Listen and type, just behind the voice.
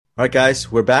All right,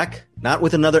 guys, we're back. Not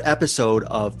with another episode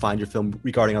of Find Your Film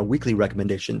regarding our weekly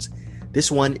recommendations.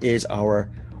 This one is our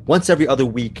once every other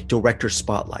week director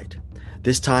spotlight.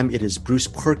 This time it is Bruce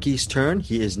Purkey's turn.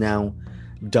 He is now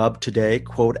dubbed today,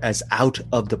 quote, as out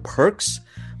of the perks.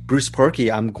 Bruce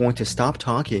Purkey, I'm going to stop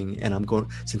talking and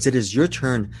since it is your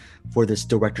turn for this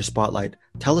director spotlight,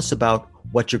 tell us about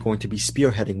what you're going to be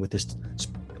spearheading with this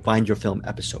Find Your Film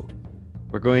episode.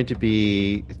 We're going to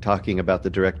be talking about the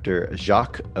director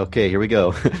Jacques. Okay, here we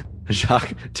go.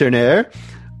 Jacques Tourneur,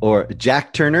 or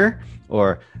Jack Turner,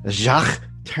 or Jacques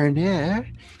Tourneur.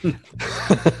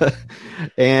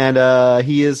 And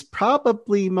he is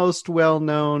probably most well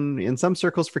known in some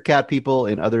circles for Cat People,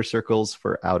 in other circles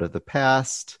for Out of the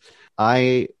Past.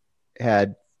 I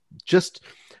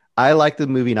liked the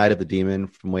movie Night of the Demon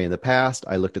from way in the past.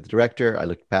 I looked at the director. I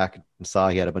looked back and saw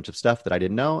he had a bunch of stuff that I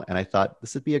didn't know. And I thought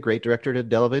this would be a great director to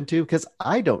delve into because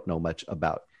I don't know much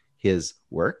about his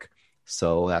work.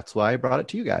 So that's why I brought it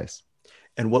to you guys.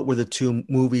 And what were the two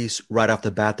movies right off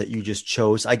the bat that you just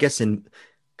chose? I guess in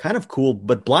kind of cool,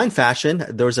 but blind fashion.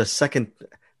 There was a second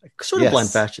sort of blind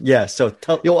fashion. Yeah. So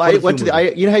I went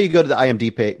to you know how you go to the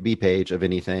IMDb page of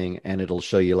anything and it'll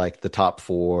show you like the top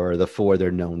four, the four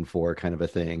they're known for kind of a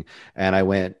thing. And I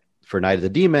went for Night of the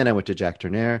Demon. I went to Jacques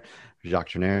Tourneur,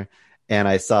 and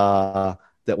I saw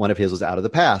that one of his was Out of the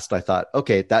Past. I thought,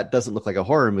 okay, that doesn't look like a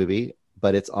horror movie,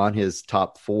 but it's on his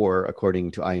top four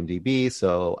according to IMDb.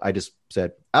 So I just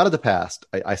said Out of the Past.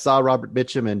 I saw Robert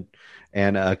Mitchum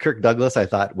and Kirk Douglas. I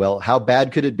thought, well, how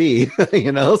bad could it be?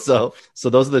 So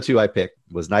those are the two I picked,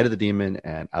 was Night of the Demon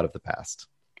and Out of the Past.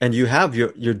 And you have your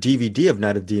DVD of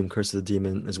Night of the Demon, Curse of the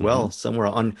Demon as well, somewhere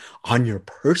on your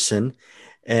person.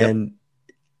 And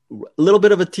a little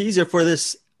bit of a teaser for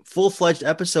this full-fledged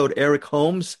episode, Eric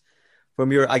Holmes,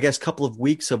 from your, I guess, couple of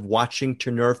weeks of watching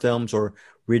Tourneur films or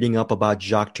reading up about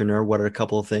Jacques Tourneur. What are a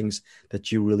couple of things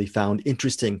that you really found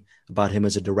interesting about him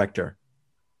as a director?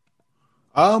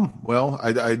 Well,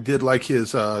 I did like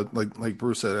his, like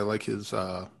Bruce said, I like his,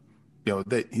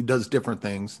 that he does different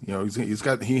things.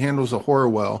 He handles the horror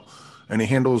well, and he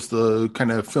handles the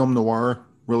kind of film noir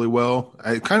really well.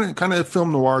 I kind of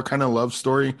film noir, kind of love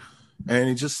story. And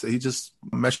he just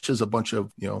meshes a bunch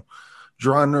of,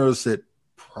 genres that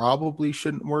probably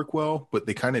shouldn't work well, but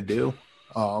they kind of do.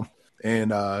 It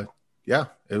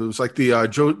was like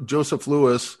the Joseph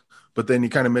Lewis, but then you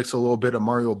kind of mix a little bit of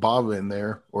Mario Bava in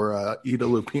there, or Ida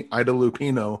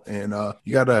Lupino, and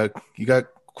you got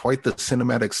quite the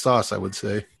cinematic sauce, I would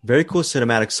say. Very cool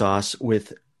cinematic sauce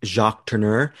with Jacques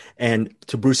Tourneur. And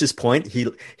to Bruce's point, he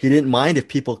didn't mind if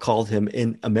people called him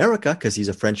in America, because he's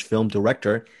a French film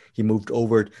director. He moved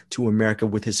over to America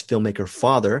with his filmmaker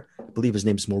father. I believe his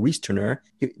name is Maurice Tourneur.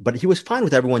 But he was fine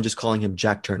with everyone just calling him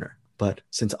Jack Turner. But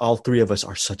since all three of us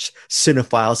are such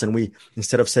cinephiles, and we,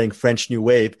 instead of saying French New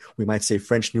Wave, we might say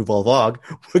French Nouvelle Vague,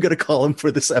 we're going to call him for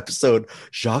this episode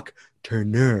Jacques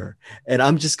Tourneur. And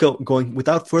I'm just going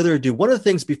without further ado. One of the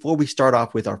things before we start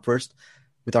off with our first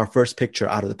picture,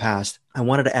 Out of the Past, I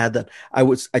wanted to add that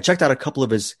I checked out a couple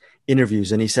of his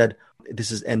interviews, and he said,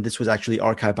 this was actually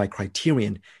archived by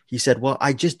Criterion. He said, well,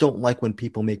 I just don't like when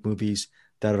people make movies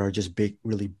that are just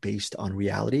really based on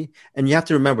reality. And you have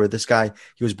to remember, this guy,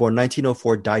 he was born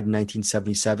 1904, died in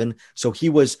 1977. So he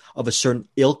was of a certain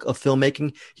ilk of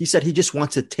filmmaking. He said he just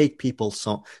wants to take people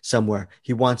somewhere.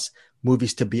 He wants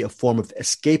movies to be a form of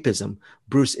escapism.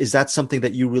 Bruce, is that something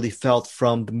that you really felt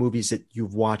from the movies that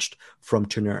you've watched from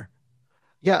Tourneur?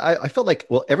 Yeah, I felt like,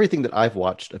 well, everything that I've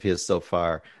watched of his so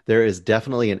far, there is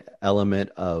definitely an element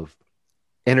of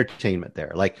entertainment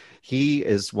there. Like, he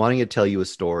is wanting to tell you a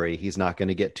story. He's not going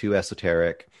to get too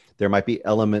esoteric. There might be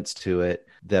elements to it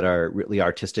that are really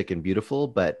artistic and beautiful,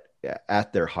 but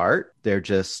at their heart, they're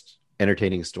just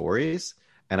entertaining stories.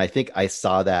 And I think I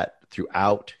saw that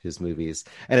throughout his movies.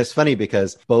 And it's funny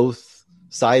because both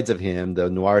sides of him, the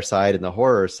noir side and the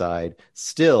horror side,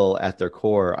 still at their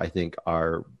core, I think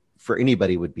are, for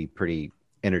anybody, would be pretty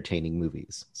entertaining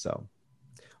movies. So,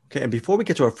 okay. And before we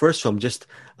get to our first film, just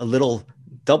a little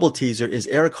double teaser is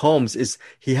Eric Holmes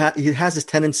he has this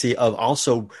tendency of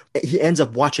also, he ends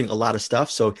up watching a lot of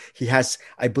stuff. So he has,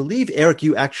 I believe, Eric,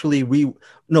 you actually,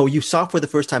 you saw for the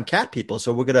first time Cat People.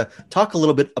 So we're going to talk a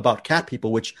little bit about Cat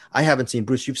People, which I haven't seen.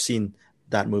 Bruce, you've seen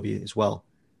that movie as well.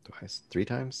 Twice, 3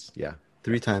 times. Yeah.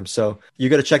 3 times. So you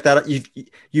got to check that out.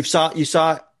 You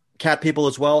saw Cat People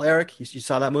as well, Eric? You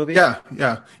saw that movie? Yeah.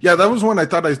 That was one I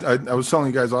thought I was telling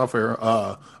you guys off air.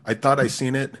 I thought I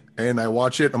seen it, and I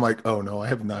watch it. I'm like, oh no, I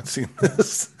have not seen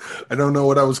this. I don't know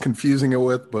what I was confusing it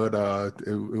with, but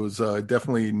it was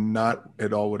definitely not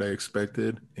at all what I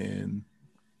expected. And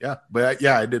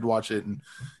I did watch it and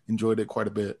enjoyed it quite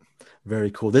a bit.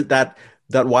 Very cool. That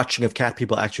watching of Cat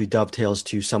People actually dovetails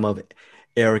to some of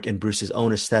Eric and Bruce's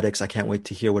own aesthetics. I can't wait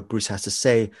to hear what Bruce has to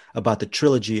say about the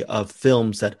trilogy of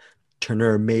films that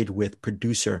Tourneur made with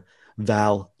producer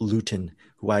Val Lewton,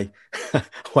 who I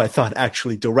who I thought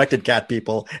actually directed Cat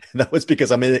People. And that was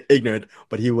because I'm ignorant,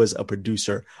 but he was a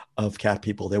producer of Cat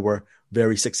People. They were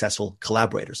very successful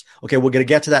collaborators. Okay, we're going to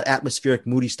get to that atmospheric,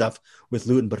 moody stuff with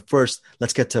Lewton, but first,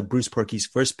 let's get to Bruce Purkey's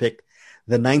first pick,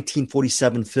 the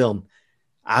 1947 film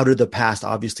Out of the Past,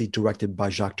 obviously directed by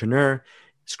Jacques Tourneur,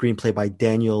 screenplay by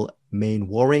Daniel Main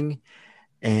Waring,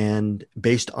 and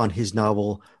based on his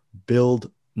novel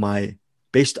Build My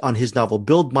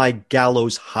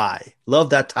Gallows High.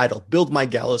 Love that title, Build My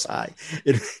Gallows High.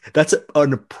 That's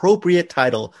an appropriate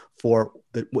title for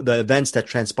the events that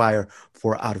transpire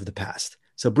for Out of the Past.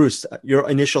 So Bruce, your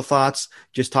initial thoughts,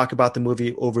 just talk about the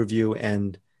movie overview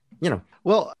and,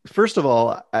 Well, first of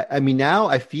all, I mean, now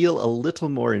I feel a little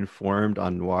more informed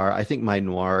on noir. I think my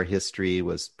noir history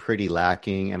was pretty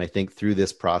lacking. And I think through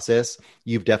this process,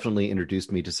 you've definitely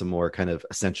introduced me to some more kind of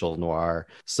essential noir.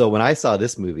 So when I saw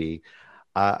this movie,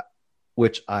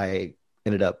 which I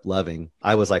ended up loving,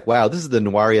 I was like, wow, this is the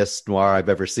noiriest noir I've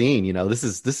ever seen. This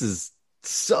is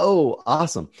so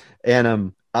awesome.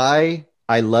 And I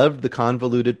loved the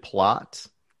convoluted plot,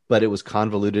 but it was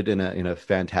convoluted in a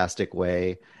fantastic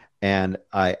way. And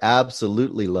I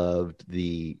absolutely loved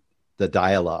the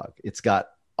dialogue. It's got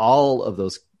all of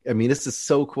those. I mean, this is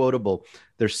so quotable.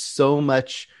 There's so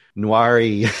much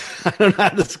noiry. I don't know how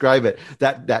to describe it.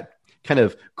 That kind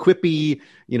of quippy,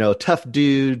 tough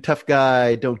dude, tough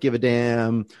guy, don't give a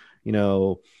damn,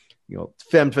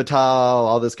 femme fatale,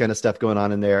 all this kind of stuff going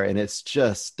on in there. And it's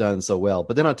just done so well.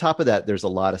 But then on top of that, there's a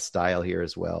lot of style here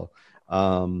as well.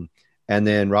 And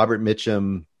then Robert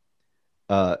Mitchum,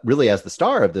 really as the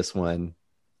star of this one,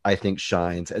 I think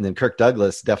shines. And then Kirk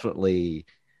Douglas, definitely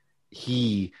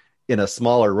he in a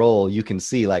smaller role, you can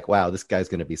see like, wow, this guy's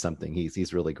going to be something.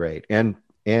 He's really great. And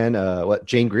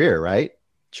Jane Greer, right?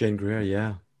 Jane Greer.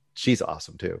 Yeah. She's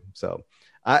awesome too. So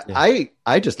I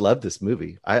just love this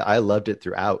movie. I loved it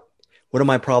throughout. One of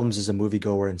my problems as a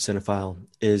moviegoer and cinephile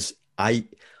is I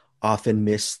often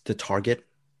miss the target.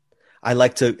 I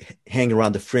like to hang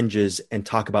around the fringes and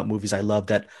talk about movies I love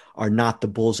that are not the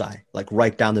bullseye, like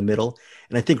right down the middle.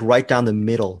 And I think right down the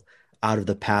middle, Out of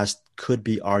the Past could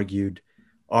be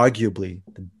arguably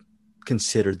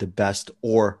considered the best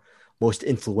or most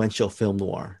influential film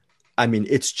noir. I mean,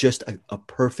 it's just a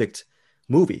perfect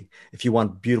movie. If you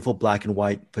want beautiful black and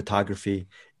white photography,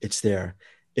 it's there.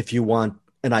 If you want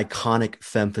an iconic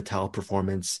femme fatale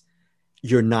performance,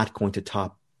 you're not going to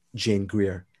top Jane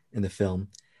Greer in the film.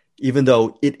 Even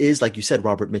though it is, like you said,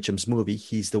 Robert Mitchum's movie,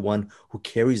 he's the one who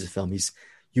carries the film.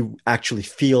 You actually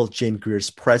feel Jane Greer's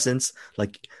presence,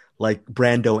 like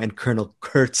Brando and Colonel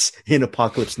Kurtz in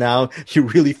Apocalypse Now. You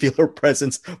really feel her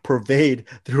presence pervade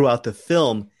throughout the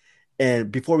film.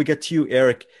 And before we get to you,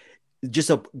 Eric,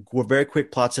 just a very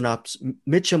quick plot synopsis.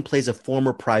 Mitchum plays a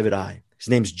former private eye. His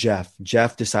name's Jeff.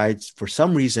 Jeff decides, for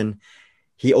some reason,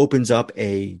 he opens up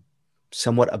a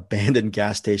somewhat abandoned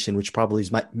gas station, which probably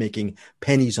is making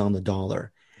pennies on the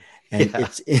dollar. And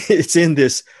it's in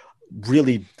this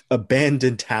really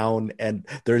abandoned town. And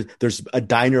there's a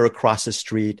diner across the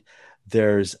street.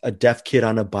 There's a deaf kid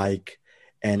on a bike,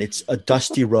 and it's a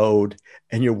dusty road.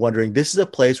 And you're wondering, this is a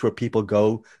place where people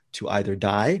go to either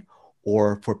die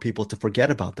or for people to forget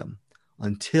about them,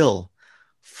 until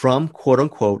from quote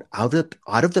unquote out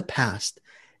of the past,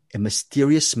 a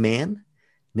mysterious man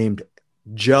named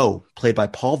Joe, played by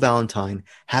Paul Valentine,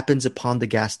 happens upon the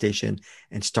gas station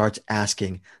and starts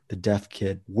asking the deaf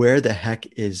kid, where the heck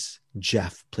is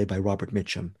Jeff, played by Robert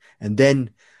Mitchum? And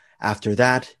then after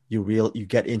that, you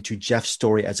get into Jeff's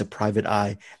story as a private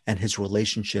eye and his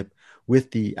relationship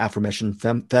with the aforementioned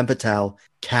femme fatale,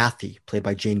 Kathy, played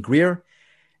by Jane Greer.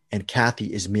 And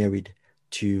Kathy is married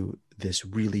to this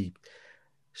really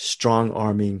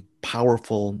strong-arming,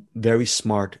 powerful, very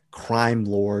smart crime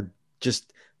lord,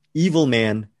 just evil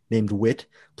man named Whit,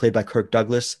 played by Kirk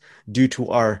Douglas.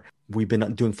 We've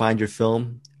been doing Find Your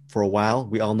Film for a while.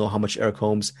 We all know how much Eric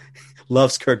Holmes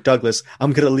loves Kirk Douglas.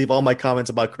 I'm going to leave all my comments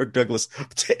about Kirk Douglas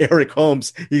to Eric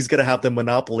Holmes. He's going to have the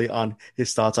monopoly on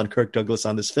his thoughts on Kirk Douglas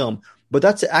on this film. But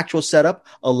that's the actual setup.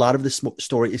 A lot of this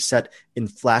story is set in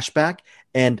flashback.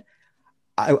 And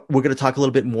we're going to talk a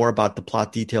little bit more about the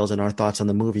plot details and our thoughts on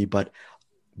the movie. But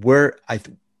a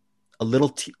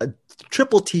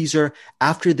triple teaser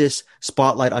after this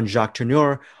spotlight on Jacques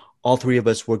Tourneur. All three of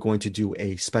us were going to do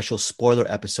a special spoiler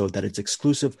episode that is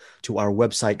exclusive to our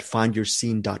website,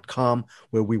 findyourscene.com,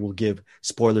 where we will give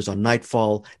spoilers on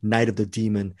Nightfall, Night of the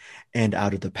Demon, and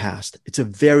Out of the Past.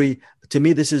 To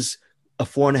me, this is a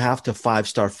 4.5 to 5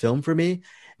 star film for me.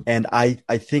 And I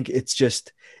think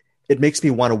it makes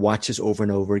me want to watch this over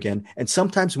and over again. And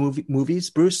sometimes movies,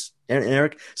 Bruce and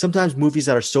Eric, sometimes movies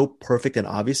that are so perfect and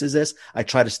obvious as this, I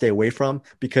try to stay away from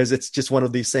because it's just one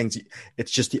of these things.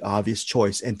 It's just the obvious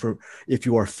choice. And if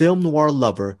you are a film noir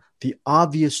lover, the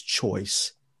obvious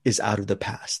choice is Out of the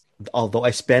Past. Although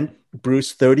I spent,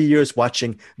 Bruce, 30 years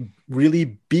watching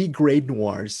really B-grade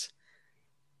noirs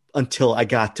until I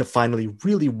got to finally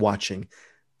really watching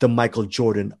the Michael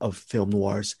Jordan of film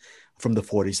noirs from the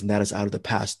 40s, and that is Out of the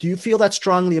Past. Do you feel that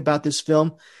strongly about this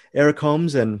film, Eric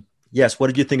Holmes? And yes, what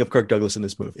did you think of Kirk Douglas in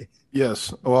this movie?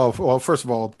 Yes. Well, first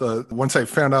of all, once I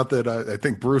found out that I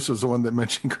think Bruce was the one that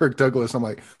mentioned Kirk Douglas, I'm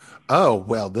like, oh,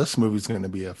 well, this movie's going to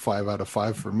be a 5 out of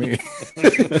 5 for me.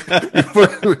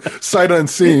 Sight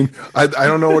unseen. I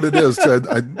don't know what it is.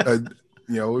 I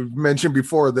we've mentioned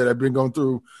before that I've been going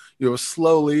through,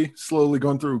 slowly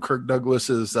going through Kirk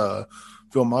Douglas's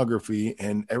filmography,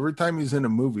 and every time he's in a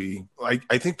movie,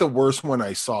 I think the worst one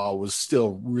I saw was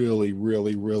still really,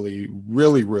 really, really,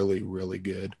 really, really, really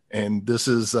good. And this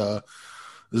is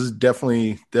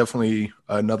definitely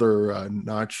another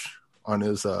notch on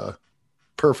his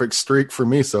perfect streak for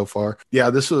me so far.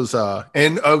 Yeah, this was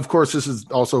and of course this is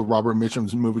also Robert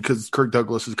Mitchum's movie because Kirk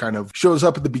Douglas is kind of shows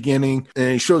up at the beginning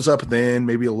and he shows up at the end,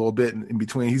 maybe a little bit in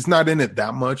between. He's not in it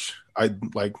that much.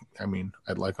 I'd like him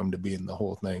to be in the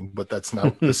whole thing, but that's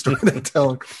not the story they're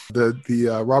telling.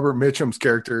 The Robert Mitchum's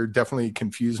character definitely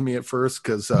confused me at first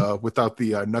because without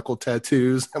the knuckle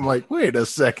tattoos, I'm like, wait a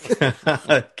second.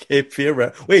 Cape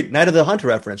Fear. Wait, Night of the Hunter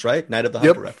reference, right? Night of the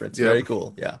Hunter reference. Yep. Very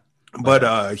cool. Yeah. But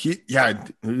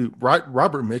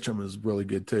Robert Mitchum is really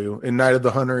good too. In Night of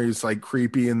the Hunter, he's like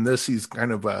creepy. In this, he's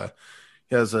kind of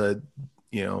he has a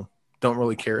don't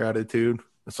really care attitude.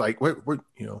 It's like what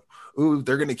ooh,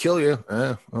 they're gonna kill you.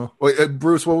 Wait,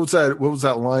 Bruce, what was that? What was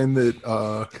that line that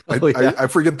I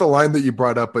forget the line that you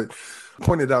brought up, but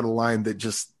pointed out a line that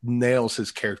just nails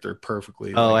his character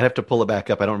perfectly. Oh, I'd have to pull it back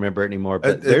up. I don't remember it anymore,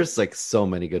 but there's like so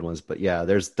many good ones. But yeah,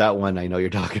 there's that one I know you're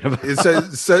talking about. It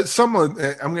says someone,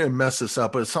 I'm going to mess this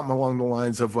up, but it's something along the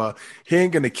lines of, he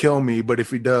ain't going to kill me, but if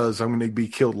he does, I'm going to be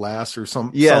killed last or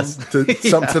something. Yes.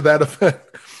 Something to that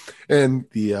effect. And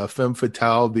the femme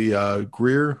fatale, the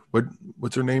Greer,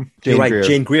 what's her name?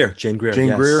 Jane Greer. Jane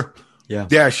Greer. Yeah.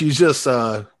 Yeah, she's just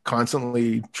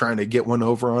constantly trying to get one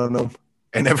over on him.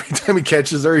 And every time he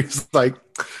catches her, he's like,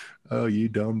 oh, you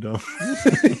dumb.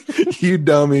 You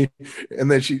dummy.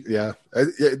 And then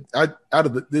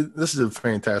this is a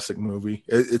fantastic movie.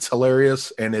 It's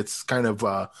hilarious and it's kind of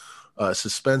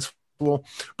suspenseful,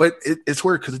 but it's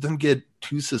weird because it doesn't get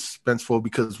too suspenseful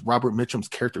because Robert Mitchum's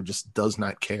character just does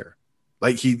not care.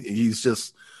 Like he's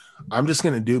just, I'm just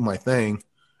going to do my thing.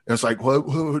 And it's like,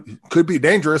 well, it could be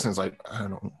dangerous. And it's like, I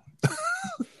don't know.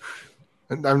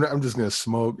 I'm just gonna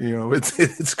smoke,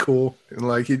 it's cool. And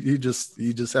like he just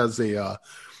has a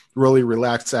really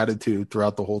relaxed attitude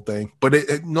throughout the whole thing. But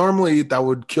it normally that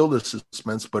would kill the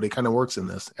suspense, but it kind of works in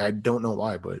this. I don't know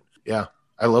why, but yeah,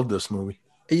 I love this movie.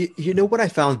 You know what I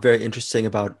found very interesting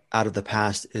about Out of the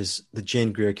Past is the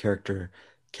Jane Greer character,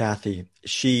 Kathy.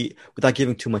 She, without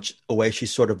giving too much away,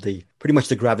 she's sort of pretty much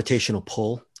the gravitational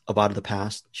pull of Out of the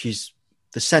Past. She's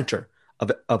the center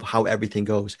of how everything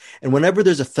goes. And whenever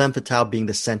there's a femme fatale being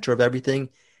the center of everything,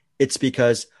 it's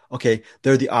because, okay,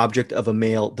 they're the object of the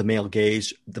male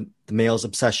gaze, the male's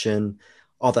obsession,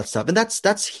 all that stuff. And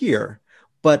that's here.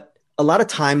 But a lot of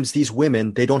times these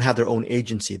women, they don't have their own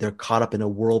agency. They're caught up in a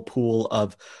whirlpool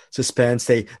of suspense.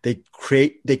 They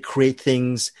create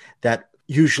things that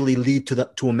usually lead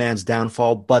to a man's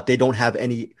downfall, but they don't have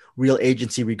any real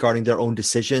agency regarding their own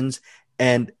decisions.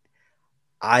 And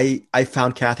I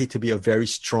found Kathy to be a very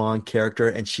strong character,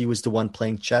 and she was the one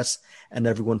playing chess and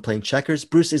everyone playing checkers.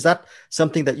 Bruce, is that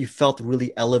something that you felt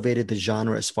really elevated the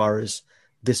genre as far as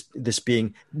this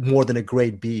being more than a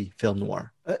grade B film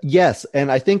noir? Yes,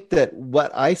 and I think that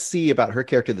what I see about her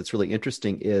character that's really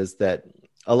interesting is that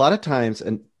a lot of times,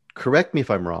 and correct me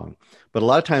if I'm wrong, but a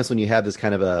lot of times when you have this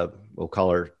kind of we'll call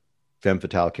her femme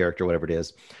fatale character, whatever it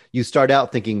is, you start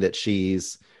out thinking that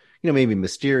she's maybe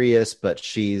mysterious, but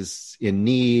she's in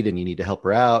need and you need to help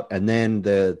her out. And then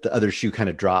the other shoe kind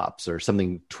of drops or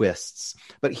something twists.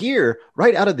 But here,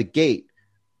 right out of the gate,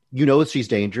 she's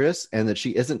dangerous and that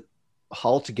she isn't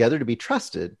altogether to be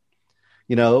trusted,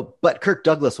 but Kirk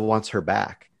Douglas wants her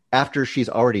back after she's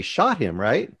already shot him,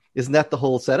 right? Isn't that the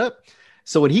whole setup?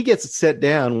 So when he gets sent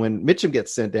down, when Mitchum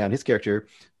gets sent down, his character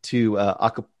to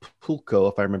Acapulco,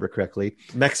 if I remember correctly,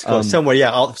 Mexico, somewhere,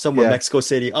 somewhere, yeah. Mexico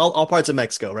City, all parts of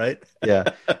Mexico, right? Yeah,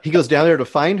 he goes down there to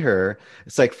find her.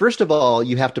 It's like, first of all,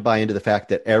 you have to buy into the fact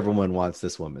that everyone wants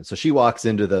this woman. So she walks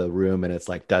into the room and it's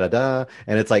like da da da,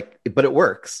 and it's like, but it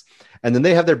works. And then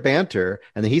they have their banter,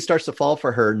 and then he starts to fall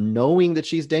for her, knowing that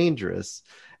she's dangerous.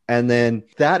 And then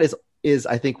that is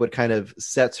I think what kind of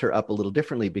sets her up a little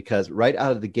differently, because right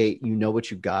out of the gate, you know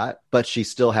what you got, but she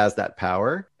still has that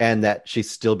power, and that she's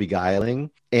still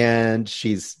beguiling, and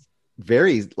she's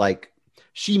very like,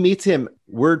 she meets him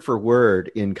word for word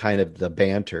in kind of the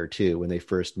banter too. When they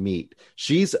first meet,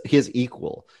 she's his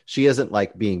equal. She isn't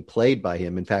like being played by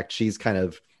him. In fact, she's kind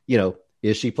of,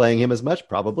 is she playing him as much?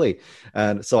 Probably.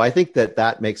 And so I think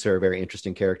that makes her a very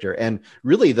interesting character, and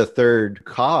really the third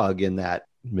cog in that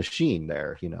machine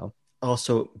there,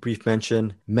 Also, brief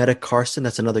mention, Meta Carson,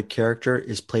 that's another character,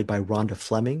 is played by Rhonda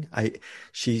Fleming.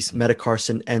 Meta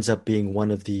Carson ends up being one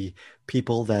of the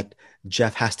people that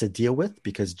Jeff has to deal with,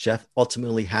 because Jeff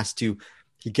ultimately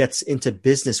he gets into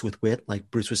business with Whit.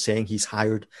 Like Bruce was saying, he's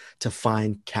hired to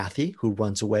find Kathy, who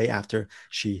runs away after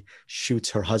she shoots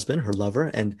her husband, her lover.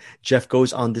 And Jeff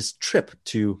goes on this trip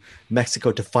to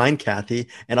Mexico to find Kathy.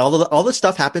 And all the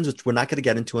stuff happens, which we're not going to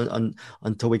get into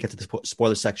until we get to the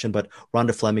spoiler section. But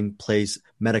Rhonda Fleming plays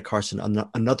Meta Carson,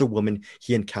 another woman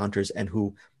he encounters and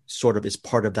who sort of is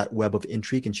part of that web of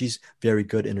intrigue. And she's very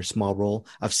good in her small role.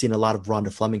 I've seen a lot of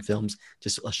Rhonda Fleming films.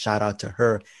 Just a shout out to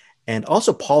her. And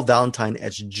also Paul Valentine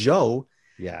as Joe.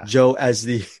 Yeah. Joe as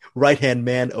the right-hand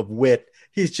man of Whit.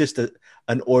 He's just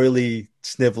an oily,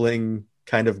 sniveling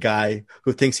kind of guy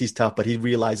who thinks he's tough, but he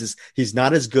realizes he's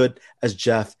not as good as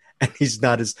Jeff, and he's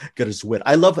not as good as Whit.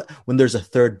 I love when there's a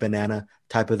third banana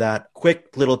type of that.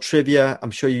 Quick little trivia.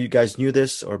 I'm sure you guys knew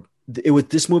this,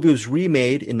 this movie was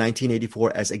remade in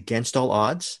 1984 as Against All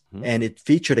Odds, and it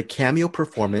featured a cameo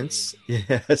performance.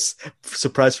 Yes,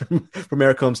 surprise from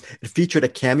Eric Holmes. It featured a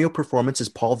cameo performance as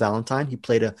Paul Valentine. He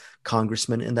played a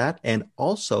congressman in that, and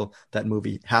also that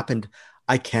movie happened.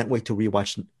 I can't wait to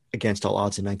rewatch Against All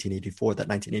Odds in 1984. That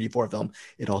 1984 film.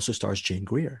 It also stars Jane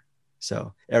Greer.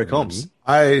 So Eric Holmes.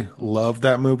 I love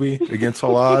that movie, Against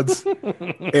All Odds,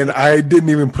 and I didn't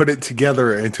even put it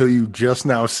together until you just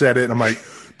now said it. And I'm like,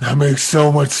 that makes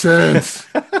so much sense.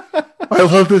 I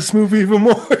love this movie even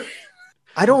more.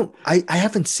 I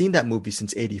haven't seen that movie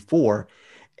since 84.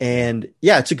 And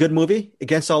yeah, it's a good movie.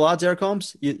 Against All Odds, Eric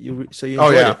Holmes. You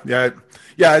enjoyed it?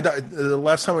 Yeah. The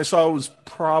last time I saw it was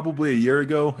probably a year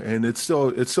ago, and it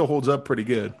still holds up pretty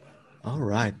good. All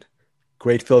right.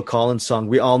 Great Phil Collins song.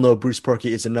 We all know Bruce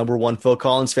Perky is the #1 Phil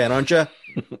Collins fan, aren't you?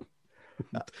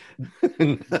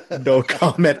 No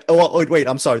comment. Oh, wait,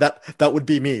 I'm sorry. That would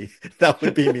be me. That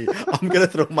would be me. I'm gonna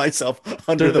throw myself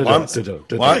under the bus. I'm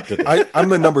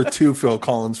the #2 Phil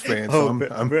Collins fan, so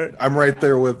I'm right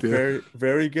there with you. Very,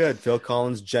 very good. Phil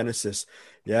Collins, Genesis.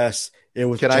 Yes, it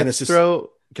was. Genesis.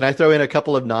 Can I throw in a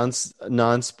couple of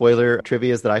non-spoiler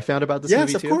trivias that I found about this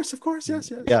movie too? Yes, of course.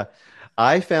 Yes. Yeah.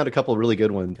 I found a couple of really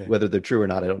good ones. Okay. Whether they're true or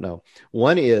not, I don't know.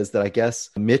 One is that I guess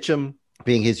Mitchum,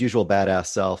 being his usual badass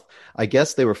self, I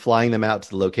guess they were flying them out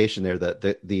to the location there.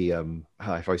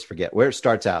 I always forget where it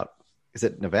starts out. Is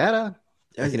it Nevada?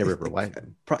 I can never remember why.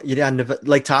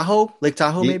 Lake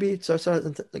Tahoe, maybe. So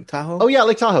Lake Tahoe. Oh yeah,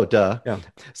 Lake Tahoe. Duh. Yeah.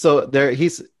 So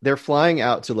they're flying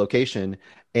out to location,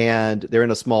 and they're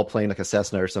in a small plane, like a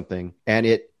Cessna or something, and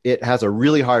it has a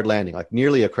really hard landing, like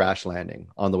nearly a crash landing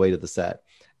on the way to the set.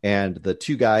 And the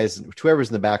two guys, whoever's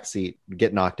in the back seat,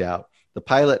 get knocked out. The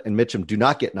pilot and Mitchum do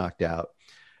not get knocked out.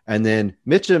 And then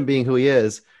Mitchum, being who he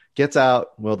is, gets out.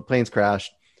 Well, the plane's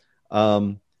crashed.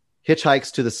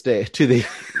 Hitchhikes to the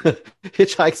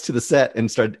hitchhikes to the set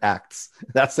and acts.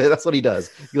 That's it. That's what he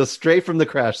does. He goes straight from the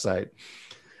crash site.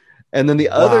 And then the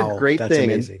other great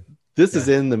thing, this is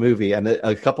in the movie, and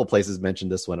a couple places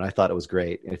mentioned this one. I thought it was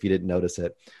great. And if you didn't notice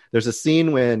it, there's a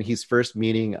scene when he's first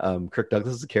meeting Kirk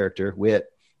Douglas' character, Whit,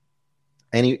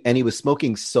 and he was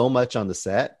smoking so much on the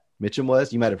set. Mitchum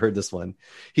was. You might have heard this one.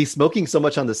 He's smoking so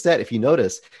much on the set. If you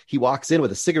notice, he walks in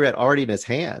with a cigarette already in his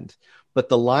hand. But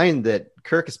the line that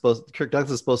Kirk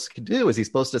Douglas is supposed to do is he's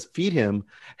supposed to feed him,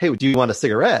 "Hey, do you want a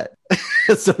cigarette?"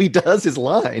 So he does his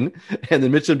line, and then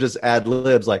Mitchum just ad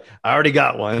libs like, "I already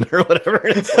got one," or whatever.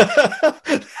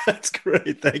 That's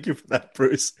great. Thank you for that,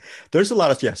 Bruce. There's a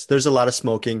lot of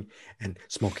smoking, and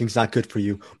smoking's not good for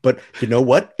you. But you know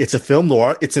what? It's a film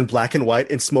noir. It's in black and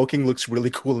white, and smoking looks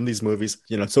really cool in these movies.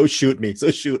 So shoot me, so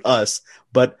shoot us.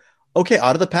 But okay,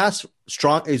 Out of the Past,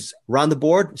 strong is around the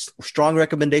board. Strong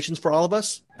recommendations for all of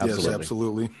us. Absolutely. Yes,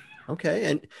 absolutely. Okay.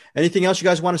 And anything else you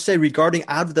guys want to say regarding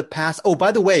Out of the Past? Oh,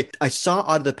 by the way, I saw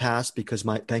Out of the Past because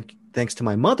thanks to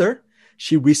my mother,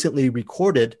 she recently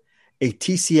recorded a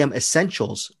TCM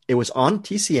Essentials. It was on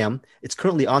TCM. It's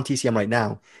currently on TCM right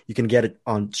now. You can get it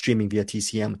on streaming via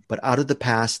TCM. But Out of the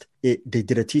Past, they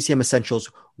did a TCM Essentials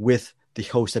with the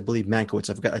host, I believe, Mankiewicz.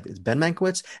 I forgot, it's Ben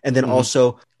Mankiewicz. And then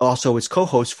also his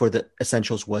co-host for the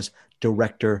Essentials was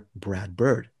director Brad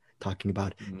Bird, talking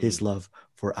about his love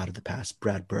for Out of the Past.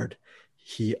 Brad Bird,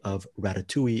 he of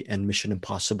Ratatouille and Mission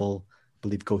Impossible, I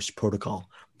believe Ghost Protocol.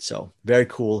 So very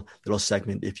cool little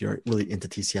segment. If you're really into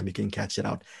TCM, you can catch it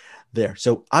out there.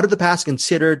 So Out of the Past,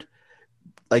 considered,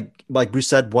 like Bruce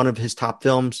said, one of his top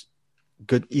films.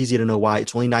 Good, easy to know why.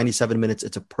 It's only 97 minutes.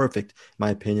 It's a perfect, in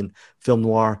my opinion, film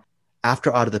noir.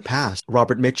 After Out of the Past,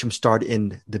 Robert Mitchum starred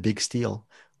in The Big Steal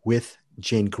with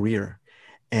Jane Greer.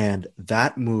 And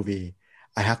that movie,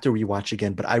 I have to rewatch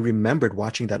again, but I remembered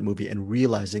watching that movie and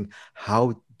realizing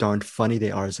how darn funny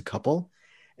they are as a couple.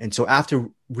 And so after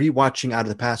rewatching Out of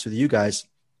the Past with you guys,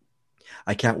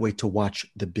 I can't wait to watch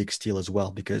The Big Steal as well,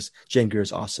 because Jane Greer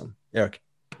is awesome. Eric.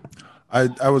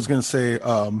 I was going to say,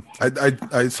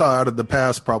 I saw Out of the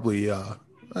Past probably, I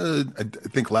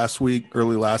think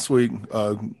early last week,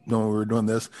 when we were doing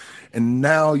this. And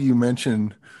now you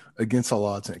mentioned Against All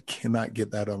Odds, and I cannot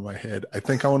get that on my head. I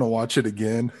think I want to watch it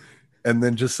again and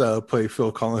then just play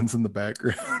Phil Collins in the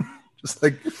background. Just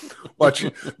like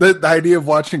watching the idea of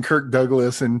watching Kirk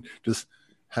Douglas and just,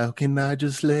 how can I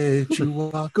just let you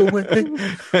walk away?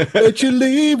 Let you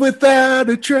leave without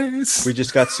a trace. We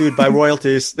just got sued by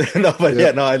royalties. I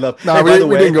love. No, hey,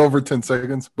 we didn't go over 10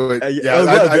 seconds, but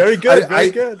very good.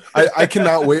 Very good. I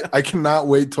cannot wait. I cannot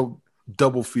wait to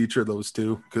double feature those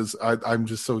two, because I'm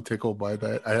just so tickled by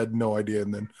that. I had no idea,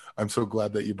 and then I'm so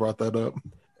glad that you brought that up.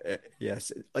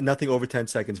 Yes, nothing over 10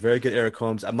 seconds. Very good, Eric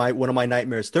Holmes. One of my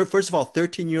nightmares. First of all,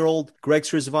 13-year-old Greg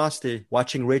Srisvasti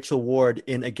watching Rachel Ward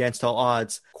in Against All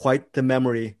Odds. Quite the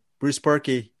memory. Bruce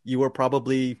Perky, you were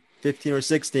probably 15 or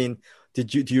 16.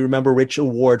 Do you remember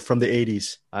Rachel Ward from the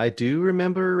 80s? I do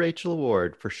remember Rachel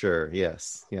Ward for sure.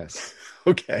 Yes.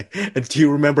 Okay. And do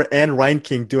you remember Anne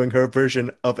Reinking doing her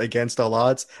version of Against All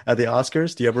Odds at the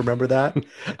Oscars? Do you ever remember that?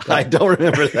 I don't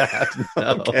remember that.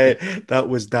 No. Okay. That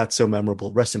was not so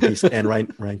memorable. Rest in peace, Anne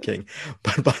Reinking.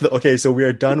 But okay, so we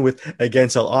are done with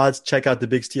Against All Odds. Check out The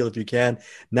Big Steal if you can.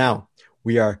 Now,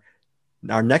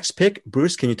 our next pick.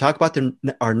 Bruce, can you talk about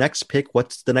our next pick?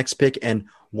 What's the next pick, and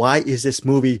why is this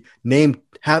movie named?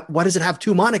 Why does it have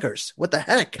two monikers? What the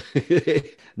heck?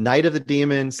 Night of the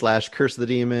Demon / Curse of the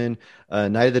Demon.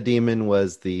 Night of the Demon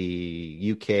was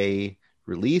the UK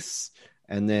release,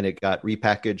 and then it got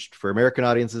repackaged for American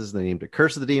audiences. They named it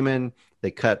Curse of the Demon.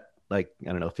 They cut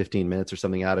 15 minutes or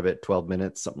something out of it, 12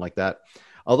 minutes, something like that.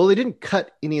 Although they didn't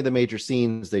cut any of the major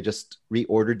scenes, they just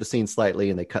reordered the scene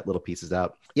slightly and they cut little pieces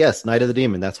out. Yes, Night of the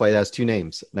Demon. That's why it has two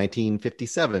names.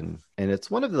 1957. And it's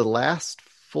one of the last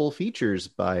full features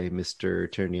by Mr.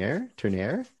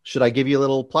 Tourneur. Should I give you a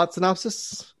little plot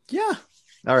synopsis? Yeah.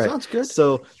 All right. Sounds good.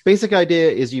 So basic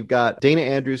idea is you've got Dana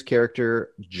Andrews'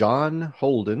 character, John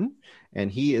Holden,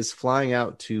 and he is flying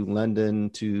out to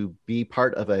London to be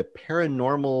part of a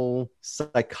paranormal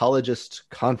psychologist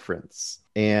conference.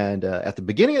 And at the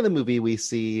beginning of the movie, we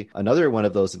see another one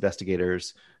of those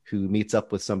investigators who meets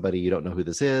up with somebody, you don't know who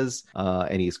this is,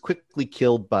 and he's quickly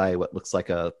killed by what looks like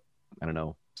a,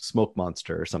 smoke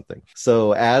monster or something.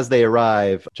 So as they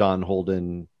arrive, John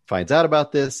Holden finds out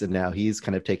about this, and now he's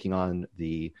kind of taking on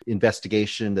the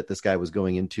investigation that this guy was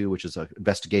going into, which is an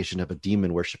investigation of a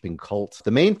demon worshipping cult.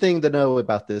 The main thing to know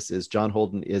about this is John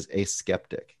Holden is a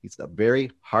skeptic. He's a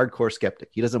very hardcore skeptic.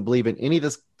 He doesn't believe in any of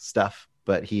this stuff,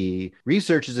 but he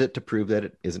researches it to prove that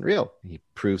it isn't real. He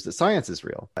proves that science is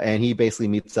real. And he basically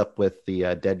meets up with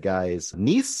the dead guy's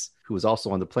niece, who was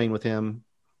also on the plane with him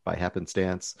by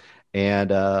happenstance. And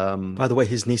by the way,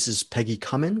 his niece is Peggy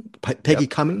Cummins. Peggy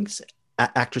Cummins,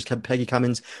 actress Peggy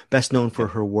Cummins, best known for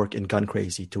her work in Gun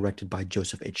Crazy, directed by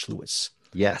Joseph H. Lewis.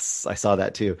 Yes, I saw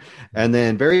that too. And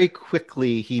then very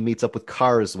quickly, he meets up with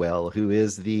Carswell, who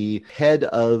is the head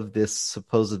of this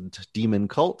supposed demon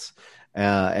cult.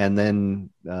 And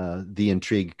then the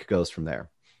intrigue goes from there.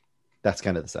 That's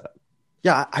kind of the setup.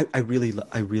 Yeah, I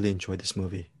really enjoyed this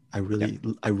movie. I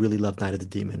really loved Night of the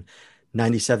Demon.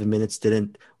 97 minutes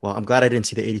I'm glad I didn't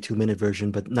see the 82-minute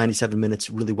version, but 97 minutes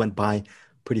really went by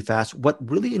pretty fast. What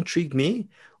really intrigued me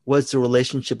was the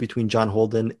relationship between John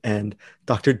Holden and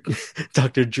Dr.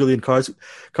 Julian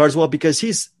Carswell, because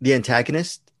he's the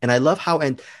antagonist. And I love how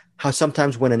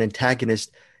sometimes when an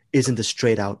antagonist isn't a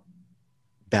straight out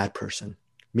bad person,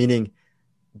 meaning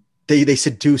they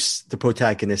seduce the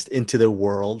protagonist into their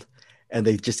world, and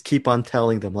they just keep on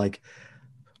telling them like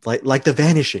The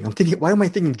Vanishing. I'm thinking, why am I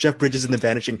thinking Jeff Bridges in The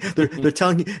Vanishing?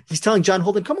 He's telling John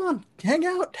Holden, come on, hang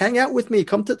out with me,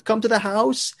 come to the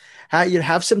house,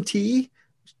 have some tea.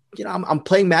 I'm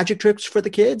playing magic tricks for the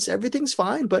kids. Everything's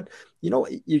fine, but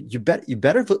you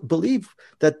better believe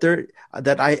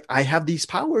that I have these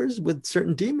powers with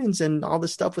certain demons and all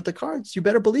this stuff with the cards. You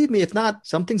better believe me. If not,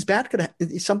 something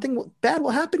bad will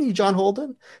happen to you, John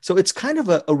Holden. So it's kind of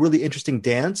a really interesting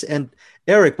dance. And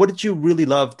Eric, what did you really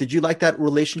love? Did you like that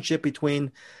relationship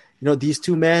between these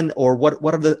two men, or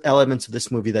what are the elements of this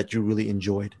movie that you really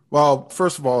enjoyed? Well,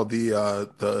 first of all,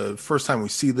 the first time we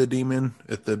see the demon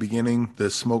at the beginning, the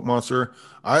smoke monster,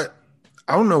 I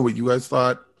don't know what you guys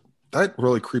thought. That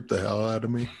really creeped the hell out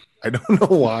of me. I don't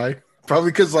know why.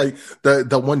 Probably because like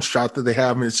the one shot that they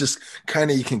have, and it's just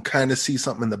you can kind of see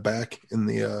something in the back in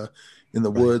the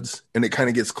woods, and it kind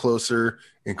of gets closer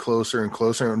and closer and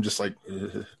closer. And I'm just like,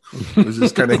 ugh. It was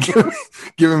just kind of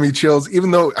giving me chills. Even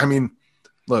though, I mean,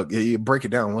 look, you break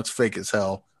it down, it looks fake as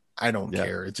hell. I don't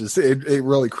care. It just it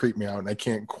really creeped me out, and I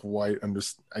can't quite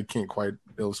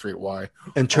illustrate why.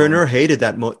 And Turner hated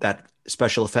that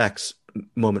special effects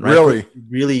moment, right?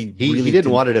 Really? He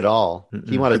didn't want it at all. Mm-mm.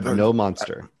 He wanted no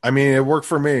monster. I mean, it worked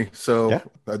for me. So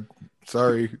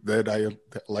sorry that I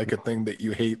like a thing that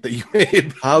you hate that you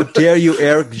made. How dare you,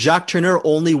 Eric? Jacques Tourneur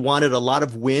only wanted a lot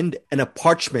of wind and a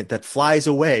parchment that flies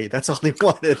away. That's all he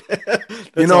wanted.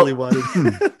 That's all he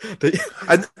wanted.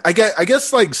 I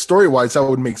guess like story-wise, that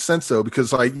would make sense though,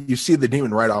 because like you see the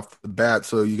demon right off the bat,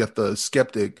 so you got the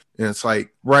skeptic, and it's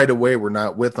like right away we're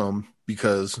not with them.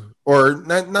 Because, or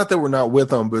not that we're not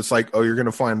with them, but it's like, oh, you're going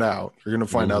to find out. You're going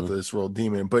to find out that it's real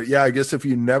demon. But yeah, I guess if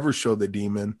you never show the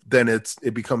demon, then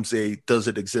it becomes does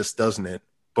it exist, doesn't it?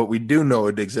 But we do know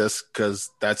it exists because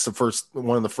that's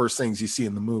one of the first things you see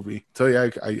in the movie. So yeah,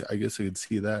 I guess I could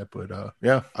see that. But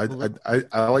yeah, I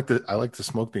like the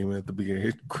smoke demon at the beginning.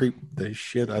 It creeped the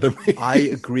shit out of me. I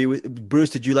agree with Bruce.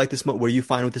 Did you like the smoke? Were you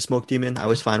fine with the smoke demon? I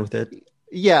was fine with it.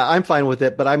 Yeah, I'm fine with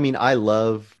it. But I mean, I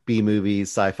love B movies,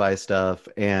 sci-fi stuff.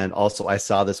 And also I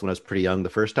saw this when I was pretty young the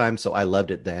first time. So I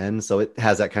loved it then. So it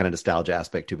has that kind of nostalgia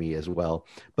aspect to me as well.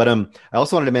 But I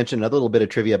also wanted to mention another little bit of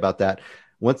trivia about that.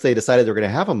 Once they decided they were going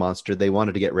to have a monster, they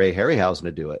wanted to get Ray Harryhausen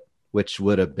to do it, which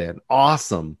would have been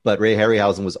awesome. But Ray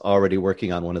Harryhausen was already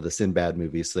working on one of the Sinbad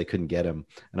movies, so they couldn't get him.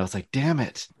 And I was like, damn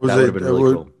it. That would have been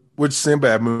really cool. Which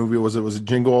Sinbad movie was it? Was it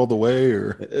Jingle All the Way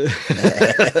or?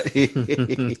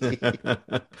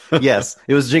 Yes,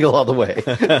 it was Jingle All the Way.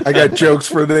 I got jokes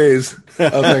for days.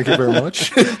 Oh, thank you very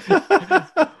much.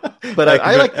 But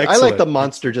I like the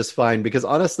monster just fine, because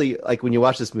honestly, like when you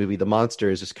watch this movie, the monster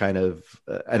is just kind of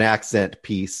an accent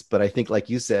piece. But I think, like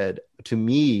you said, to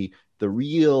me, the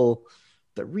real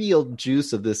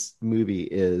juice of this movie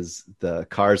is the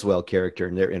Carswell character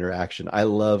and their interaction. I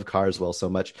love Carswell so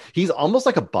much. He's almost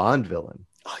like a Bond villain.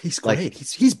 Oh, he's great. Like,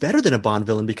 he's better than a Bond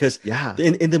villain, because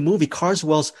in the movie,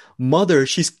 Carswell's mother,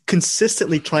 she's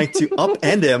consistently trying to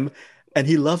upend him, and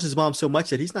he loves his mom so much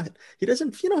that he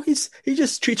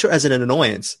just treats her as an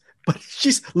annoyance. But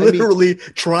she's literally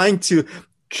trying to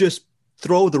just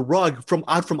throw the rug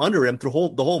out from under him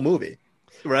through the whole movie.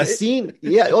 Right. The scene,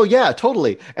 oh yeah,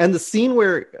 totally. And the scene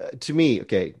where, to me,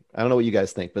 okay, I don't know what you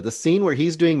guys think, but the scene where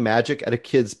he's doing magic at a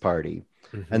kid's party,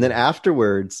 and then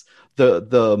afterwards,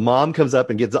 the mom comes up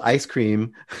and gets ice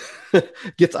cream,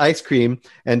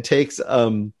 and takes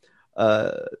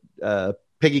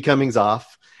Peggy Cummings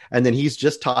off, and then he's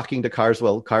just talking to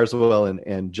Carswell. Carswell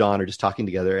and John are just talking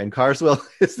together, and Carswell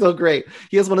is so great.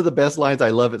 He has one of the best lines. I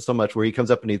love it so much, where he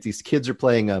comes up and these kids are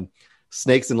playing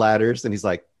snakes and ladders, and he's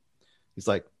like,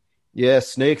 yeah,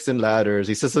 snakes and ladders.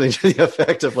 He says something to the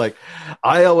effect of like,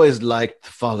 I always liked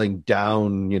falling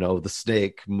down, the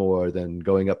snake more than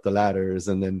going up the ladders.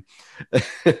 And then,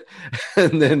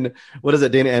 what is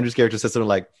it? Dana Andrews' character says something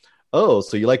like, oh,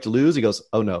 so you like to lose? He goes,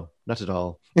 oh no, not at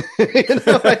all.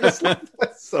 That's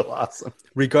so awesome.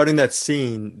 Regarding that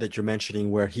scene that you're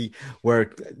mentioning, where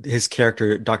his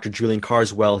character, Dr. Julian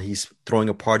Carswell, he's throwing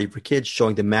a party for kids,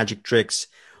 showing them magic tricks.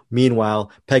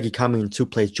 Meanwhile, Peggy Cummings, who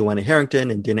plays Joanna Harrington,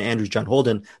 and Dana Andrews, John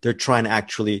Holden, they're trying to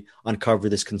actually uncover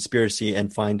this conspiracy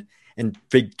and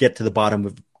get to the bottom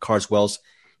of Carswell's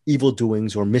evil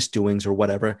doings or misdoings or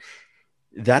whatever.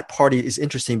 That party is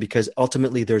interesting because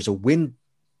ultimately there's a wind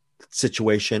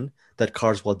situation that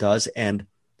Carswell does, and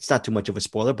it's not too much of a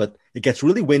spoiler, but it gets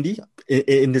really windy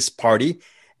in this party.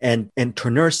 And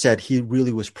Tourneur said he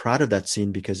really was proud of that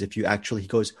scene, because he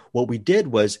goes, what we did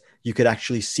was you could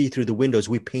actually see through the windows.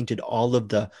 We painted all of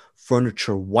the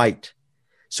furniture white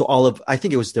So I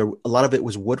think it was a lot of it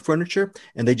was wood furniture,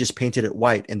 and they just painted it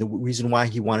white. And the reason why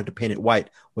he wanted to paint it white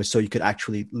was so you could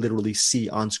actually literally see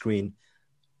on screen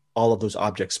all of those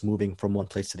objects moving from one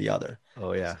place to the other.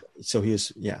 Oh yeah. So he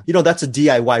was, yeah, you know, that's a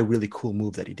DIY really cool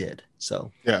move that he did.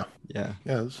 So yeah.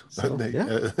 So,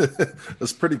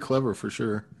 That's pretty clever for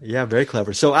sure. Yeah, very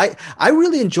clever. So I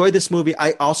really enjoyed this movie.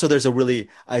 I also, there's a really,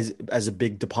 as a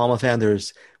big De Palma fan,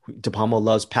 De Palma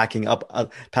loves packing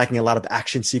a lot of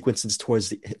action sequences towards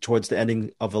the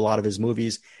ending of a lot of his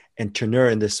movies. And Tourneur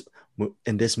in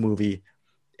this movie,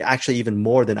 actually even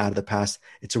more than Out of the Past,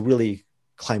 it's a really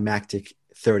climactic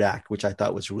third act, which I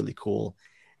thought was really cool.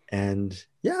 And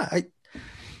yeah, I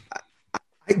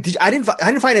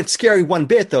didn't find it scary one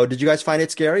bit though. Did you guys find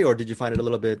it scary, or did you find it a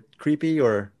little bit creepy,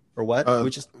 or what?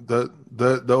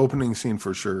 The opening scene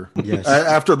for sure. Yes.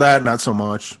 After that, not so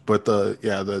much. But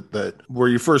the where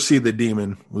you first see the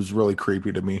demon was really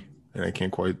creepy to me, and I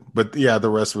can't quite. But yeah, the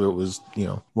rest of it was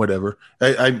whatever.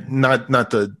 I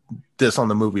not to diss on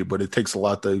the movie, but it takes a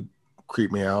lot to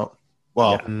creep me out.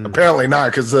 Well, apparently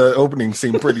not, because the opening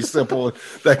seemed pretty simple.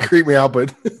 That creeped me out,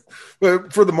 but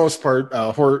for the most part,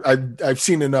 horror. I've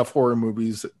seen enough horror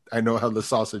movies. I know how the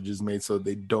sausage is made, so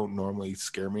they don't normally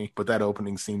scare me. But that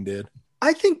opening scene did.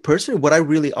 I think personally, what I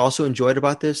really also enjoyed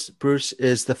about this, Bruce,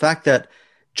 is the fact that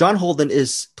John Holden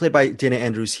is played by Dana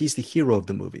Andrews. He's the hero of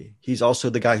the movie. He's also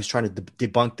the guy who's trying to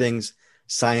debunk things,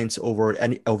 science over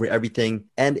everything,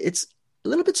 and it's a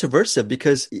little bit subversive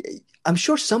because I'm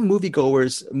sure some movie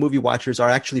watchers are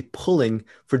actually pulling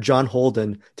for John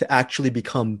Holden to actually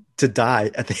to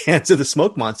die at the hands of the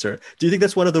smoke monster. Do you think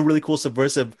that's one of the really cool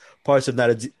subversive parts of Night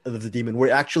of the Demon,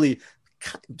 where actually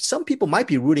some people might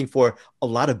be rooting for a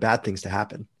lot of bad things to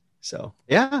happen? So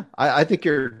yeah, I think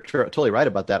you're totally right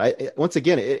about that. Once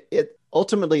again, it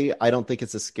ultimately, I don't think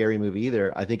it's a scary movie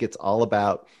either. I think it's all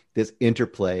about this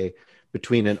interplay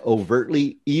between an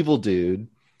overtly evil dude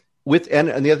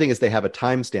and the other thing is they have a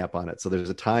timestamp on it. So there's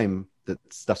a time that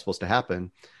stuff's supposed to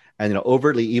happen, and an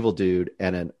overtly evil dude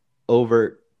and an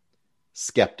overt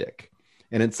skeptic.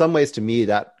 And in some ways, to me,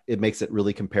 that it makes it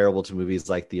really comparable to movies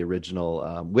like the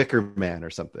original Wicker Man or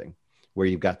something, where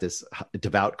you've got this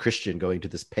devout Christian going to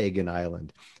this pagan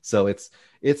island. So it's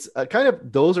kind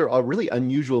of, those are all really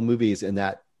unusual movies in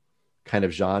that kind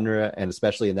of genre, and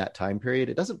especially in that time period.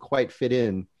 It doesn't quite fit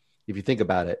in, if you think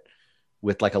about it,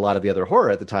 with like a lot of the other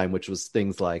horror at the time, which was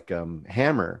things like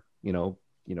Hammer,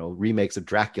 remakes of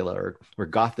Dracula or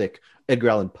Gothic Edgar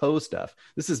Allan Poe stuff.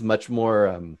 This is much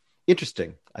more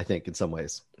interesting, I think, in some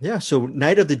ways. Yeah. So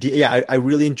I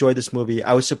really enjoyed this movie.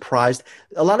 I was surprised.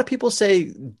 A lot of people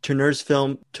say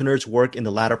Tourneur's work in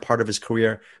the latter part of his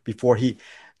career, before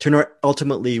Tourneur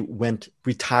ultimately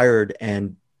retired,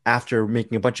 and after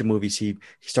making a bunch of movies, he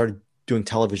started doing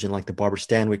television, like the Barbara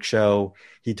Stanwyck show.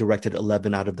 He directed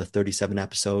 11 out of the 37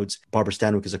 episodes. Barbara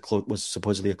Stanwyck was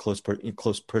supposedly a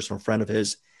close personal friend of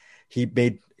his. He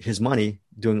made his money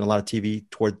doing a lot of TV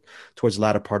towards the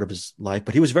latter part of his life,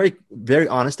 but he was very, very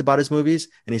honest about his movies.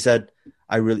 And he said,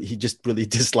 he just really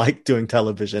disliked doing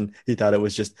television. He thought it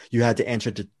was just, you had to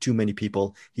answer to too many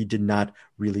people. He did not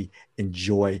really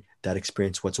enjoy that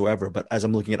experience whatsoever. But as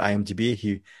I'm looking at IMDb,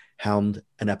 he helmed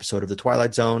an episode of The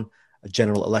Twilight Zone, a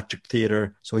General Electric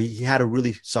Theater. So he had a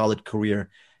really solid career.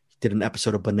 He did an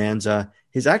episode of Bonanza.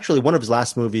 One of his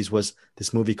last movies was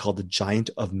this movie called The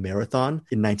Giant of Marathon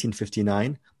in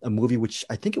 1959, a movie which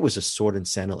I think it was a sword and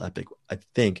sandal epic, I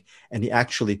think. And you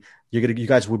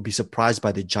guys would be surprised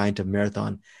by The Giant of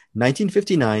Marathon,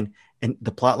 1959. And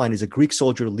the plot line is a Greek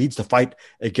soldier leads the fight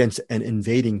against an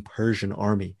invading Persian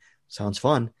army. Sounds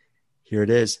fun. Here it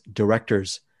is.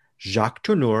 Directors, Jacques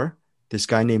Tourneur, this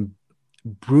guy named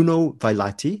Bruno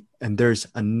Vailati, and there's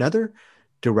another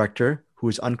director who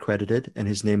is uncredited, and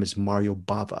his name is Mario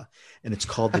Bava, and it's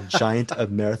called The Giant of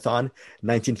Marathon,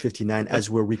 1959. As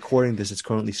we're recording this, it's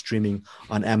currently streaming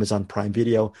on Amazon Prime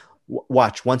Video.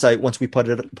 Watch, once we put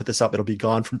this up, it'll be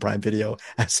gone from Prime Video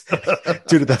as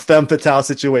due to the femme fatale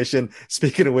situation.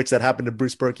 Speaking of which, that happened to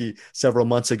Bruce Berkey several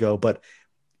months ago. But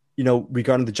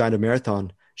regarding The Giant of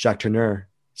Marathon, Jacques Tourneur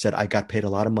said, "I got paid a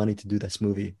lot of money to do this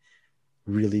movie."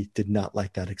 Really did not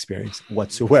like that experience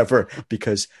whatsoever,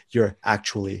 because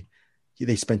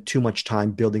they spent too much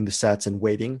time building the sets and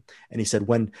waiting. And he said,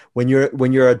 when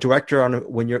you're a director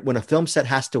when a film set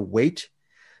has to wait,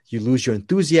 you lose your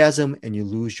enthusiasm and you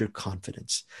lose your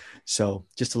confidence. So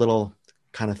just a little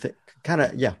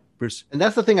yeah, Bruce. And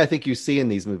that's the thing I think you see in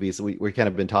these movies. We kind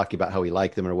of been talking about how we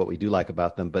like them or what we do like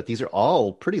about them, but these are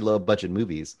all pretty low budget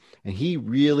movies. And he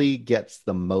really gets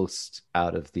the most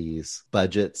out of these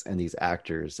budgets and these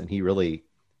actors. And he really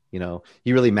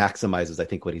He really maximizes, I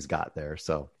think, what he's got there.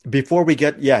 So Before we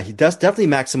get, yeah, he does definitely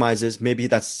maximizes. Maybe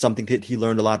that's something that he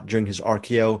learned a lot during his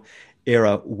RKO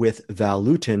era with Val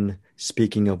Lewton.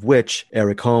 Speaking of which,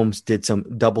 Eric Holmes did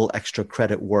some double extra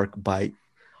credit work by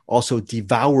also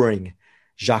devouring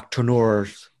Jacques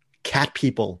Tourneur's Cat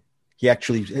People. He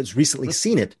actually has recently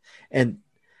seen it. And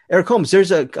Eric Holmes,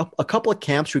 there's a couple of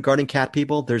camps regarding Cat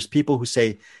People. There's people who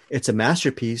say it's a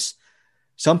masterpiece.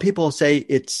 Some people say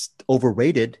it's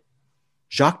overrated.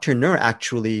 Jacques Tourneur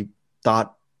actually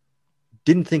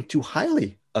didn't think too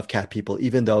highly of Cat People,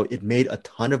 even though it made a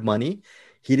ton of money.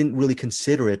 He didn't really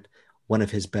consider it one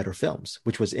of his better films,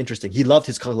 which was interesting. He loved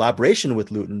his collaboration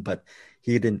with Lewton, but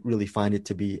he didn't really find it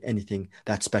to be anything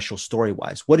that special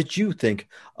story-wise. What did you think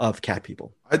of Cat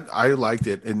People? I liked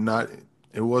it, and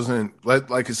it wasn't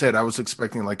like I said. I was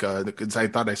expecting because I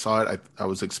thought I saw it. I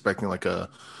was expecting like a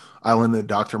Island of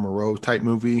Dr. Moreau type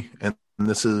movie, and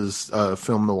this is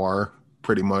film noir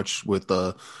pretty much with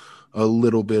a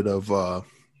little bit of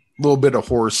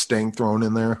horror sting thrown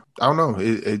in there. I don't know.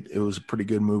 It was a pretty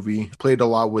good movie. Played a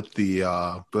lot with the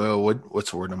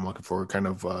what's the word I'm looking for? Kind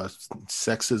of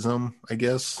sexism, I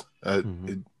guess.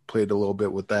 It played a little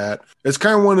bit with that. It's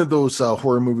kind of one of those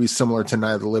horror movies similar to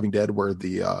Night of the Living Dead, where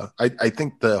I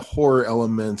think the horror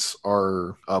elements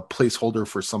are a placeholder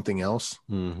for something else.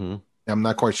 Mm-hmm. I'm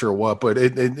not quite sure what, but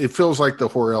it feels like the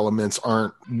horror elements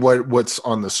aren't what's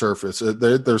on the surface.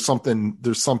 There's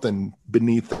something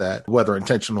beneath that, whether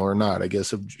intentional or not. I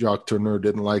guess if Jacques Tourneur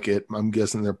didn't like it, I'm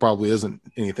guessing there probably isn't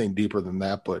anything deeper than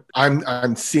that. But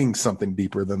I'm seeing something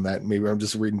deeper than that. Maybe I'm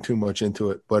just reading too much into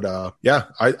it. But yeah,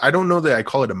 I don't know that I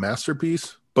call it a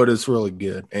masterpiece, but it's really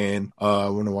good. And I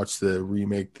want to watch the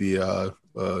remake,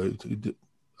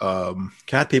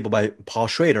 Cat People by Paul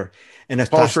Schrader and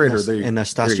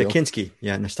Nastasia Kinski.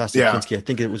 Yeah, Nastasia Kinski. I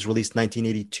think it was released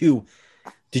 1982.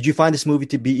 Did you find this movie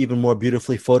to be even more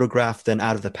beautifully photographed than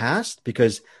Out of the Past?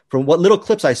 Because from what little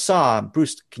clips I saw,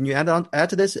 Bruce, can you add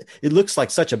to this? It looks like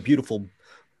such a beautiful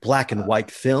black and white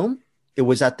film. It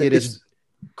was at the it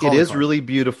is really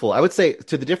beautiful. I would say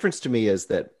the difference to me is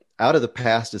that Out of the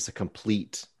Past is a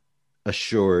complete,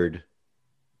 assured,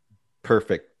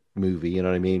 perfect movie, you know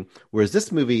what I mean? Whereas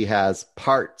this movie has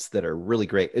parts that are really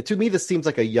great. To me, this seems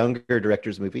like a younger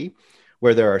director's movie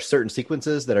where there are certain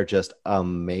sequences that are just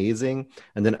amazing,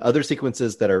 and then other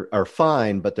sequences that are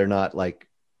fine, but they're not going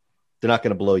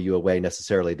to blow you away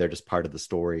necessarily. They're just part of the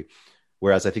story.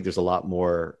 Whereas I think there's a lot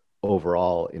more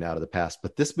overall in Out of the Past.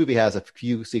 But this movie has a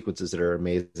few sequences that are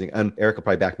amazing. And Eric will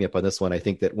probably back me up on this one. I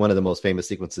think that one of the most famous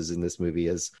sequences in this movie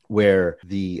is where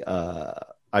the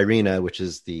Irina, which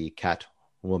is the cat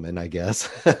woman, I guess,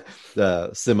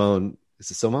 the Simone,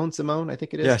 I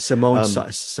think it is. Yeah, Simone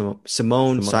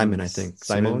Simon, I think.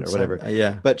 Simon or whatever.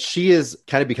 Yeah. But she is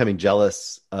kind of becoming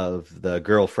jealous of the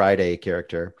Girl Friday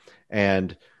character.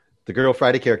 And the Girl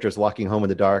Friday character is walking home in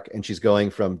the dark, and she's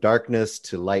going from darkness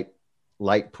to light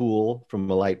pool, from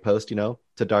a light post, to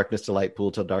darkness to light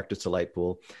pool, to darkness to light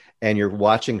pool. And you're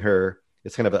watching her.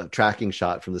 It's kind of a tracking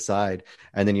shot from the side.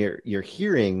 And then you're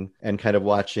hearing and kind of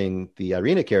watching the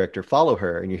Irina character follow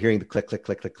her, and you're hearing the click, click,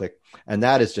 click, click, click. And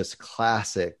that is just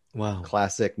classic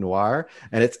noir.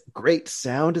 And it's great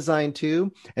sound design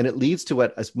too. And it leads to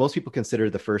what as most people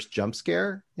consider the first jump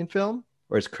scare in film,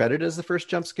 or is credited as the first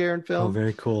jump scare in film. Oh,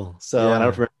 very cool. So yeah.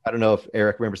 I don't know if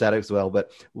Eric remembers that as well, but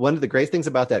one of the great things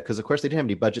about that, because of course they didn't have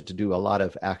any budget to do a lot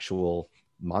of actual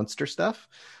monster stuff.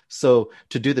 So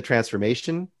to do the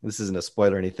transformation, this isn't a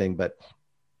spoiler or anything, but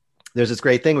there's this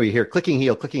great thing where you hear clicking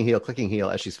heel, clicking heel, clicking heel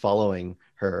as she's following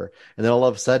her. And then all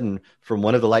of a sudden, from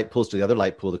one of the light pools to the other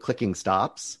light pool, the clicking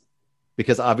stops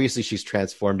because obviously she's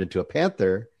transformed into a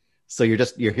panther. So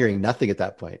you're hearing nothing at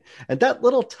that point. And that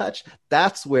little touch,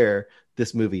 that's where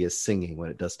this movie is singing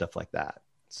when it does stuff like that.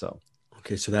 So,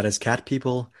 okay. So that is Cat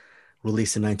People,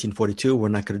 released in 1942. We're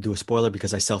not going to do a spoiler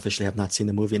because I selfishly have not seen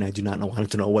the movie and I do not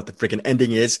want to know what the freaking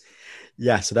ending is.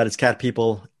 Yeah, so that is Cat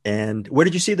People. And where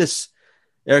did you see this,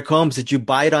 Eric Holmes? Did you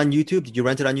buy it on YouTube? Did you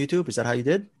rent it on YouTube? Is that how you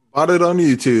did? Bought it on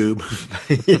YouTube.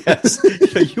 Yes,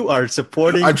 you are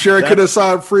supporting. I'm sure I could have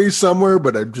saw it free somewhere,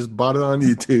 but I just bought it on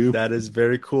YouTube. That is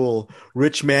very cool.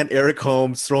 Rich man Eric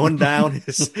Holmes throwing down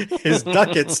his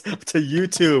ducats to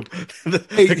YouTube.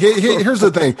 Hey, here's the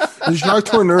thing: the Jacques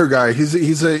Tourneur guy, he's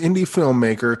an indie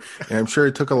filmmaker, and I'm sure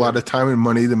it took a lot of time and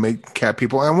money to make Cat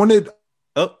People. I wanted.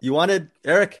 Oh, you wanted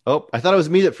Eric? Oh, I thought it was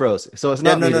me that froze. So it's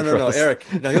not me that froze. No, Eric.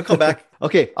 No, he'll come back.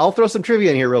 Okay, I'll throw some trivia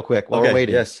in here real quick while we're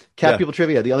waiting. Yes. Cat People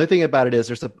trivia. The only thing about it is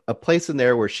there's a place in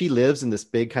there where she lives in this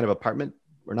big kind of apartment,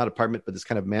 or not apartment, but this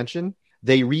kind of mansion.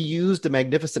 They reused a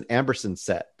Magnificent Amberson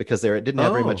set because it didn't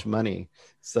have very much money.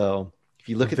 So If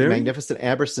you look at the Magnificent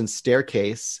Amberson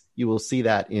staircase, you will see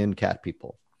that in Cat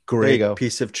People. Great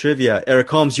piece of trivia. Eric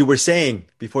Holmes, you were saying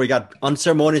before you got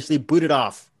unceremoniously booted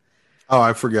off. Oh,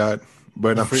 I forgot,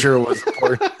 but I'm sure it was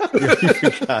important. You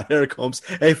forgot, Eric Holmes.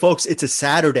 Hey, folks, it's a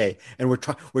Saturday, and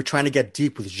we're trying to get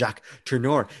deep with Jacques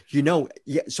Tourneur. You know,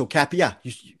 so Cat,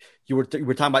 you were talking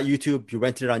about YouTube. You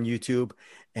rented it on YouTube.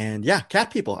 And yeah,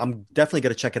 Cat People. I'm definitely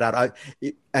going to check it out.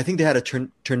 I think they had a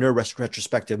Tourneur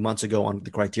retrospective months ago on the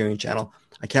Criterion Channel.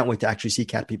 I can't wait to actually see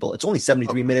Cat People. It's only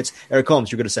 73 minutes. Eric Holmes,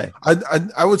 you're going to say.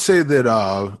 I would say that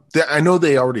I know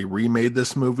they already remade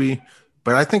this movie,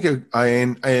 but I think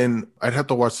I'd have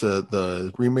to watch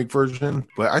the remake version.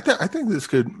 But I think this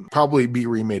could probably be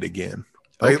remade again.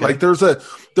 Like there's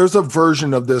a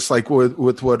version of this, like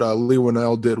with what Lee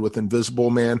Winnell did with Invisible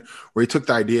Man, where he took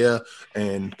the idea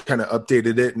and kind of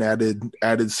updated it and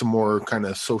added some more kind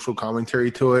of social commentary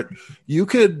to it. You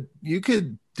could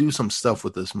do some stuff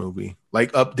with this movie,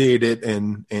 like update it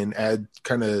and add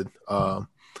kind of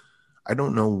I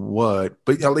don't know what,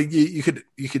 but like you could.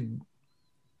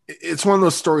 It's one of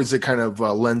those stories that kind of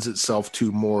lends itself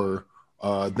to more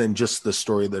than just the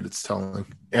story that it's telling.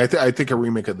 And I think a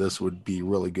remake of this would be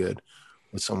really good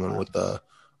with someone with the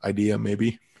idea,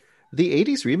 maybe. The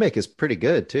 80s remake is pretty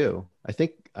good too. I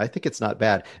think it's not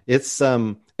bad. It's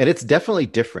and it's definitely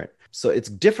different. So it's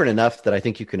different enough that I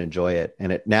think you can enjoy it.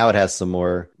 And it has some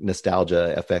more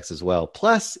nostalgia effects as well.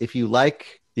 Plus, if you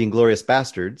like the Inglourious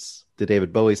Bastards, the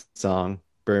David Bowie song,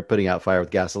 Putting Out Fire with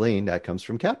Gasoline, that comes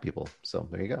from Cat People. So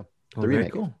there you go. The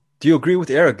remake. Cool. Do you agree with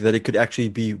Eric that it could actually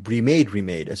be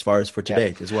remade as far as for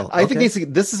today as well? I think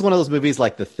this is one of those movies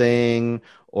like The Thing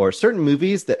or certain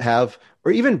movies that have,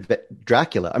 or even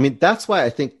Dracula. I mean, that's why I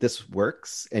think this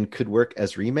works and could work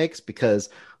as remakes, because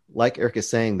like Eric is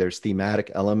saying, there's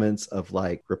thematic elements of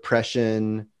like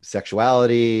repression,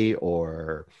 sexuality,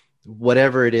 or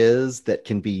whatever it is that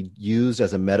can be used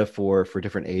as a metaphor for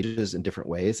different ages in different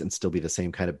ways and still be the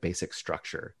same kind of basic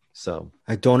structure. So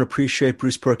I don't appreciate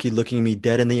Bruce Perky looking me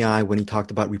dead in the eye when he talked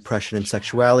about repression and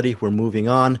sexuality. We're moving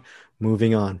on.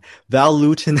 Val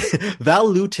Lewton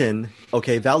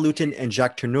and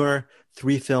Jacques Tourneur,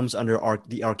 3 films under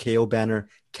the RKO banner.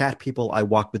 Cat People, I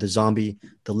Walked with a Zombie,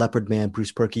 The Leopard Man.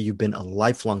 Bruce Perky, you've been a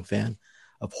lifelong fan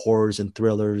of horrors and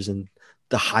thrillers and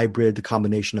the hybrid, the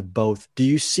combination of both.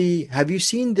 Have you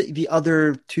seen the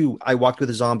other 2, I Walked with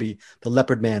a Zombie, The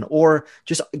Leopard Man, or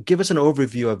just give us an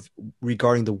overview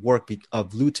regarding the work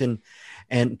of Lewton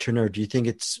and Tourneur? Do you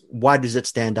think why does it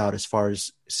stand out as far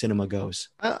as cinema goes?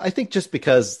 I think just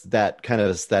because that kind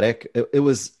of aesthetic, it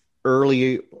was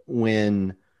early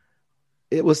when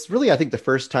it was really, I think, the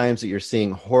first times that you're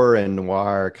seeing horror and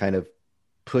noir kind of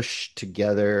pushed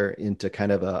together into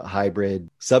kind of a hybrid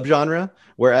subgenre.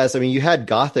 Whereas, I mean, you had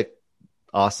gothic,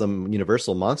 awesome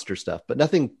Universal monster stuff, but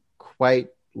nothing quite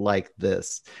like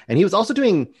this. And he was also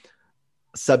doing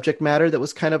subject matter that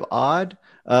was kind of odd.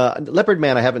 Leopard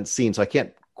Man I haven't seen, so I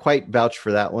can't quite vouch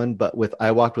for that one. But with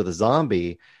I Walked with a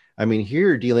Zombie, I mean, here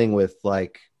you're dealing with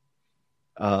like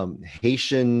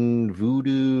Haitian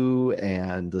voodoo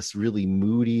and this really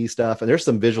moody stuff. And there's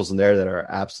some visuals in there that are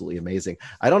absolutely amazing.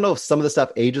 I don't know if some of the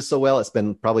stuff ages so well. It's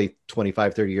been probably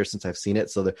 25, 30 years since I've seen it.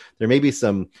 So there may be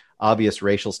some obvious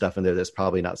racial stuff in there that's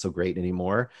probably not so great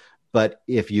anymore. But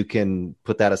if you can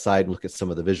put that aside and look at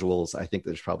some of the visuals, I think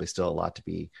there's probably still a lot to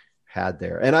be had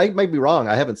there. And I might be wrong.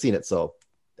 I haven't seen it. So,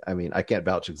 I mean, I can't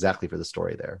vouch exactly for the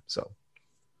story there. So.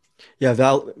 Yeah,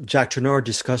 Jacques Tourneur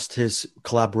discussed his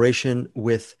collaboration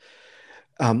with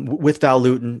Val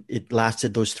Lewton. It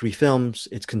lasted those 3 films.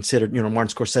 It's considered, Martin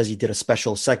Scorsese did a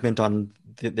special segment on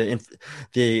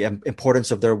the importance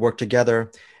of their work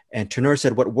together. And Tourneur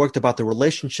said what worked about the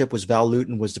relationship was Val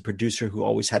Lewton was the producer who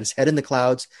always had his head in the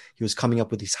clouds. He was coming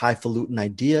up with these highfalutin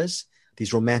ideas,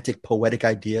 these romantic, poetic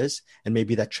ideas, and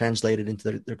maybe that translated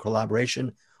into their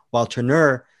collaboration, while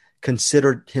Tourneur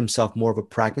considered himself more of a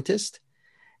pragmatist.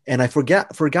 And I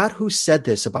forgot who said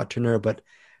this about Tourneur, but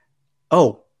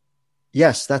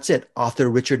yes, that's it. Author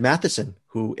Richard Matheson,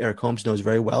 who Eric Holmes knows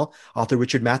very well. Author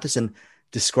Richard Matheson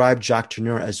described Jacques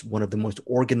Tourneur as one of the most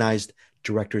organized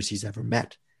directors he's ever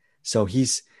met. So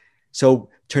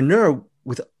Tourneur,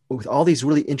 with all these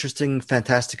really interesting,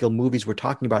 fantastical movies we're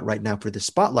talking about right now for the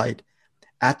spotlight,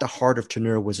 at the heart of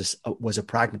Tourneur was a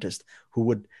pragmatist who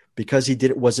would, because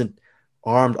wasn't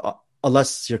armed,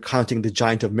 unless you're counting The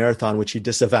Giant of Marathon, which he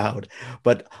disavowed.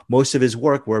 But most of his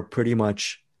work were pretty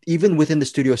much, even within the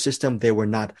studio system, they were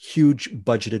not huge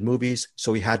budgeted movies.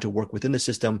 So he had to work within the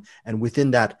system. And within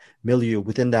that milieu,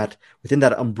 within that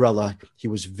umbrella, he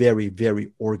was very,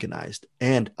 very organized.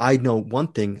 And I know one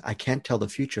thing, I can't tell the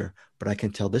future, but I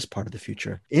can tell this part of the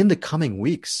future. In the coming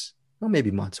weeks, well,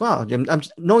 maybe months. Wow, I'm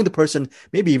knowing the person,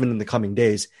 maybe even in the coming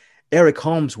days. Eric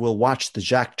Holmes will watch the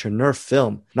Jacques Tourneur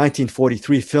film,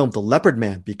 1943 film, The Leopard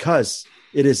Man, because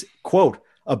it is, quote,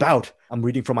 about, I'm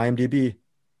reading from IMDb,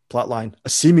 plotline, a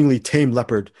seemingly tame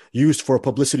leopard used for a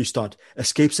publicity stunt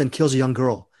escapes and kills a young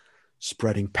girl,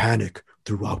 spreading panic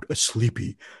throughout a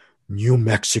sleepy New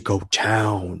Mexico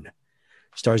town.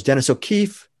 Stars Dennis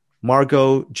O'Keefe,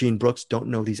 Margot, Jean Brooks. Don't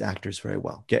know these actors very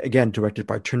well. Again, directed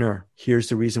by Tourneur. Here's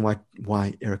the reason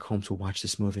why Eric Holmes will watch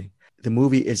this movie. The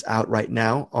movie is out right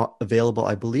now, available,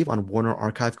 I believe, on Warner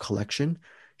Archive Collection.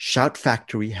 Shout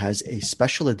Factory has a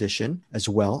special edition as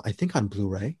well, I think on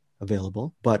Blu-ray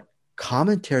available. But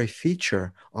commentary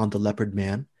feature on The Leopard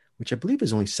Man, which I believe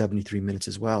is only 73 minutes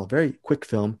as well. Very quick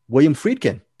film. William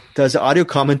Friedkin does audio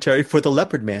commentary for The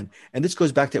Leopard Man. And this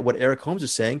goes back to what Eric Holmes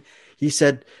was saying. He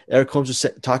said Eric Holmes was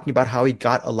talking about how he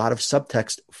got a lot of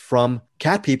subtext from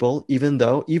cat people, even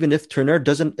if Tourneur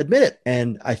doesn't admit it.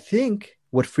 And I think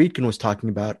what Friedkin was talking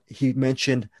about, he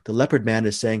mentioned The Leopard Man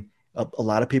as saying a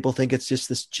lot of people think it's just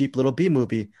this cheap little B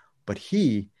movie, but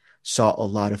he saw a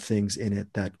lot of things in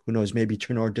it that, who knows, maybe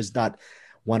Tourneur does not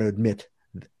want to admit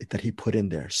that he put in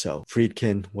there. So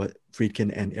Friedkin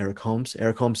and Eric Holmes,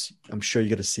 I'm sure you're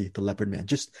going to see The Leopard Man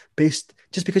just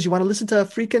because you want to listen to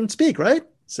Friedkin speak, right?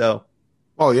 So.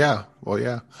 Well, yeah.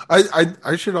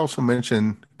 I should also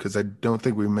mention, because I don't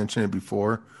think we mentioned it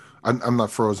before. I'm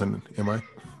not frozen, am I?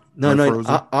 No,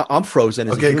 I'm frozen.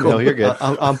 Okay, cool. No, you're good.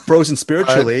 I'm frozen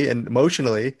spiritually and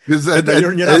emotionally. Because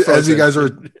as you guys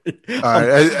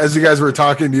were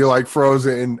talking, you like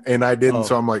frozen, and I didn't.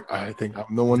 So I'm like, I think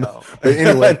I'm the one. No. But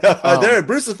anyway, there,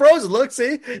 Bruce is frozen. Look,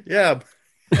 see, yeah.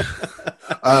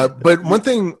 But one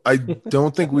thing I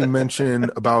don't think we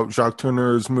mentioned about Jacques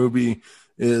Tourneur's movies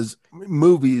is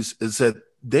that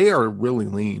they are really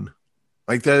lean.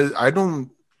 Like that,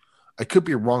 I could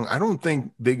be wrong. I don't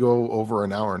think they go over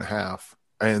an hour and a half,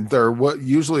 and they're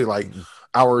usually like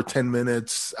hour 10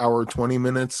 minutes, hour 20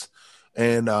 minutes,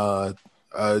 and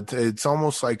it's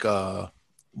almost like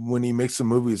when he makes a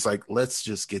movie, it's like, let's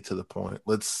just get to the point.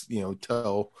 Let's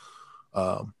tell.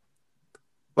 I'm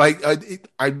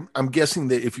guessing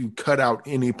that if you cut out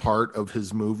any part of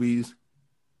his movies,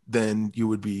 then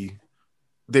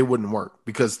they wouldn't work,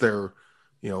 because they're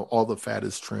all the fat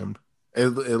is trimmed.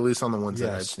 At least on the ones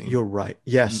that I've seen. You're right.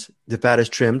 Yes, the fat is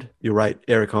trimmed. You're right,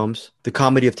 Eric Holmes. The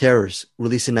Comedy of Terrors,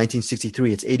 released in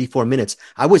 1963. It's 84 minutes.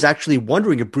 I was actually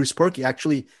wondering if Bruce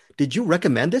Purkey did you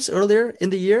recommend this earlier in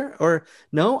the year or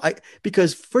no?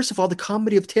 Because first of all, The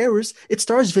Comedy of Terrors, it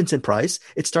stars Vincent Price.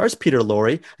 It stars Peter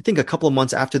Lorre. I think a couple of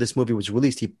months after this movie was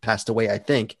released, he passed away, I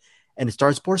think. And it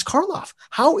stars Boris Karloff.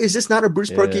 How is this not a Bruce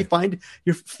Purkey find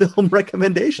your film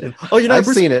recommendation? Oh, I've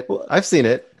seen it. I've seen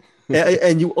it.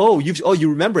 And you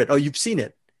remember it. Oh, you've seen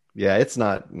it. Yeah, it's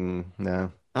not.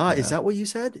 No. Is that what you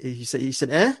said? You said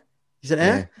eh? You said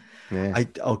eh? Yeah.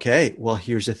 Okay. Well,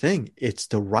 here's the thing. It's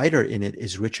the writer in it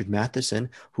is Richard Matheson,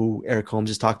 who Eric Holmes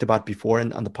has talked about before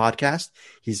on the podcast.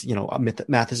 He's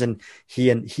Matheson.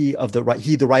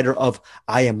 The writer of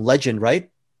I Am Legend, right?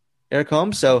 Eric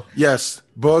Holmes. So yes,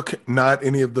 book, not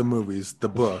any of the movies. The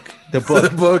book. The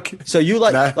book. So you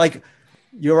like.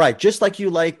 You're right. Just like you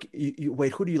like,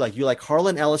 wait, who do you like? You like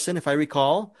Harlan Ellison, if I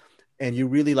recall, and you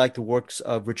really like the works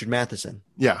of Richard Matheson.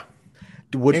 Yeah.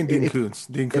 And Dean Koontz.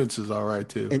 Dean Koontz is all right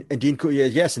too. And Dean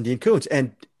Koontz, yes, and Dean Koontz.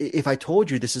 And if I told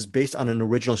you this is based on an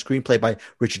original screenplay by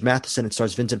Richard Matheson, it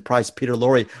stars Vincent Price, Peter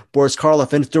Lorre, Boris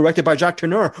Karloff, and it's directed by Jacques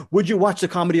Tourneur, would you watch The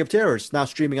Comedy of Terrors, now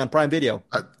streaming on Prime Video?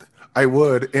 I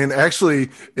would. And actually,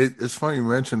 it's funny you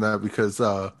mentioned that, because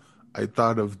I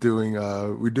thought of doing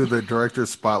we do the director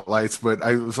spotlights, but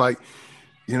I was like,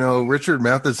 Richard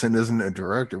Matheson isn't a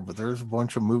director, but there's a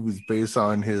bunch of movies based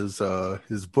on his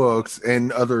books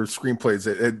and other screenplays.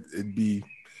 It'd be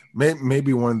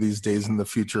maybe one of these days in the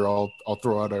future I'll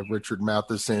throw out a Richard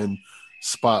Matheson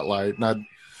spotlight.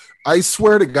 I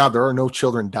swear to God, there are no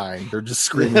children dying. They're just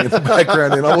screaming in the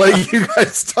background, and I'll let you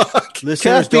guys talk.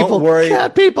 Listeners, don't worry.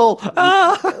 Cat people.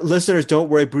 Listeners, don't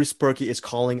worry. Bruce Purkey is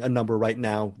calling a number right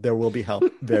now. There will be help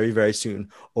very, very soon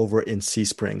over in Sea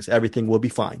Springs. Everything will be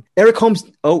fine. Eric Holmes.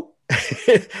 Oh,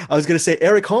 I was going to say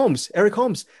Eric Holmes. Eric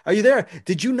Holmes, are you there?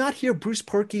 Did you not hear Bruce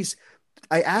Purkey's?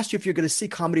 I asked you if you're going to see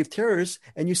Comedy of Terrors,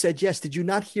 and you said yes. Did you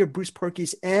not hear Bruce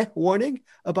Purkey's warning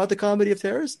about the Comedy of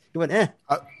Terrors? You went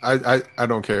I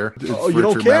don't care. It's you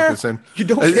don't care? Matheson. You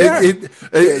don't care?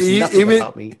 Even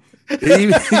about me.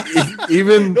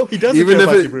 Even no, he doesn't care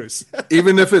about you, Bruce.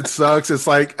 Even if it sucks, it's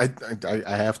like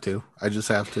I have to. I just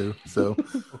have to. So,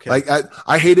 okay.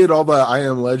 I hated all the I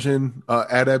Am Legend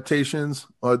adaptations,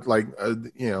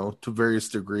 to various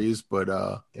degrees, but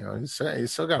you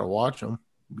still got to watch them.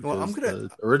 Well, I'm because gonna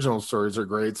the original stories are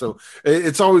great. So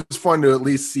it's always fun to at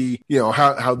least see,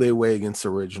 how they weigh against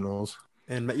originals.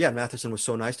 And yeah, Matheson was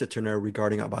so nice to Turner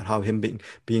regarding about how him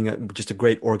being just a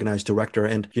great organized director.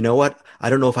 And you know what? I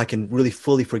don't know if I can really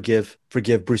fully forgive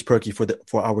Bruce Perky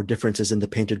for our differences in The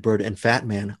Painted Bird and Fat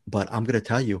Man, but I'm gonna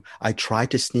tell you, I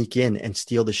tried to sneak in and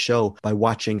steal the show by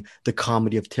watching The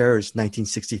Comedy of Terrors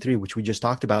 1963, which we just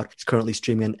talked about. It's currently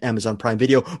streaming on Amazon Prime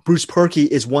Video. Bruce Perky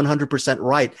is 100%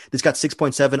 right. This got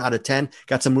 6.7 out of 10.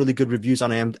 Got some really good reviews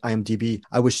on IMDb.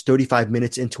 I was 35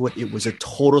 minutes into it. It was a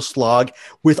total slog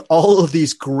with all of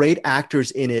these great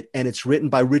actors in it, and it's written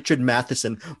by Richard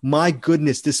Matheson. My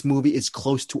goodness, this movie is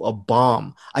close to a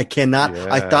bomb. I cannot. Yeah.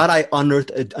 I thought I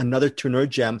unearthed another Tourneur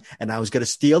gem, and I was going to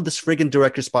steal this friggin'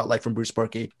 director spotlight from Bruce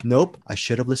Perky. Nope, I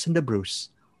should have listened to Bruce.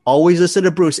 Always listen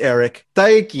to Bruce, Eric.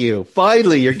 Thank you.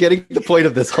 Finally, you're getting the point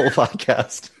of this whole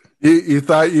podcast. You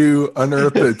thought you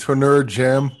unearthed a Tourneur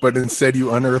gem, but instead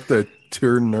you unearthed a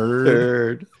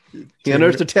Tourneur. He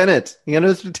unearthed a tenant.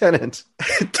 This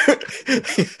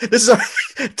is our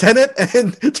Tenet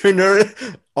and Tourneur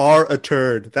are a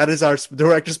turd. That is our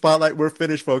director spotlight. We're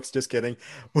finished, folks. Just kidding.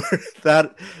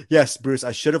 Yes, Bruce,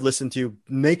 I should have listened to you.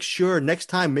 Next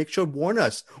time, warn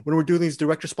us when we're doing these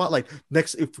director spotlight.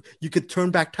 Next, if you could turn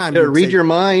back time. Read your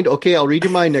mind. Okay, I'll read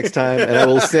your mind next time, and I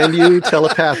will send you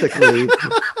telepathically.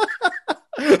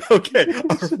 Okay,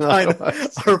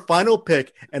 our final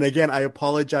pick, and again, I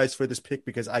apologize for this pick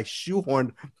because I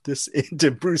shoehorned this into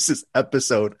Bruce's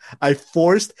episode. I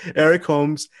forced Eric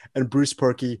Holmes and Bruce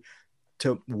Perky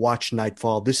to watch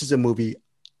Nightfall. This is a movie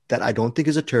that I don't think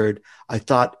is a turd. I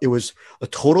thought it was a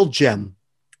total gem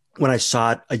when I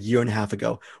saw it a year and a half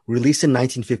ago. Released in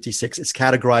 1956, it's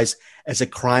categorized as a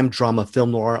crime drama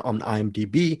film noir on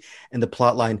IMDb, and the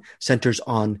plotline centers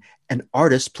on an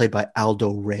artist played by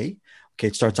Aldo Ray. Okay,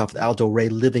 it starts off with Aldo Ray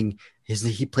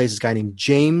he plays this guy named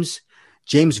James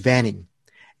Vanning,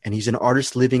 and he's an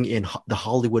artist living in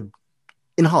Hollywood,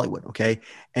 okay?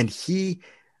 And he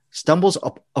stumbles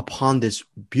upon this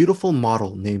beautiful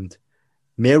model named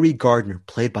Mary Gardner,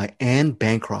 played by Anne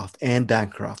Bancroft,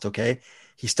 okay?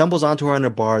 He stumbles onto her in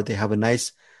a bar. They have a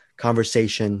nice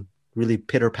conversation, really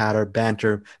pitter-patter,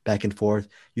 banter back and forth.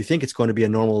 You think it's going to be a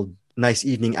normal, nice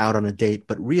evening out on a date,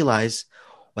 but realize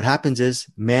what happens is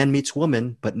man meets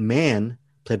woman, but man,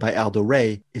 played by Aldo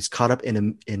Ray, is caught up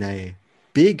in a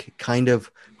big kind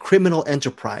of criminal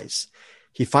enterprise.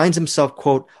 He finds himself,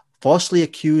 quote, falsely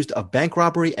accused of bank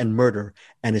robbery and murder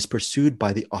and is pursued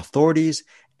by the authorities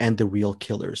and the real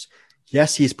killers.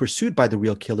 Yes, he's pursued by the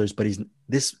real killers, but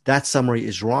that summary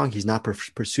is wrong. He's not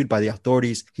pursued by the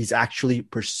authorities. He's actually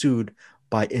pursued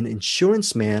by an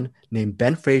insurance man named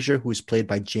Ben Fraser, who is played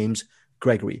by James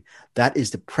Gregory. That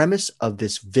is the premise of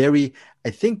this I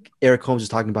think Eric Holmes is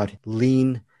talking about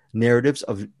lean narratives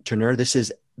of Tourneur. This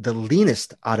is the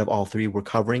leanest out of all three we're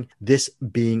covering, this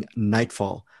being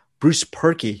Nightfall. Bruce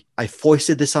Perky, I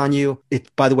foisted this on you.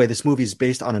 By the way, this movie is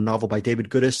based on a novel by David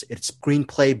Goodis. It's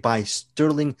screenplay by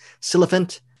Sterling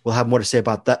Siliphant. We'll have more to say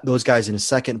about those guys in a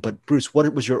second. But Bruce,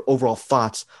 what was your overall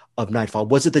thoughts of Nightfall?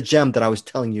 Was it the gem that I was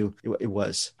telling you it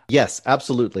was? Yes,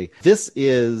 absolutely. This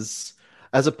is,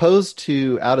 as opposed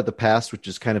to Out of the Past, which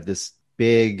is kind of this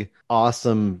big,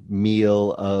 awesome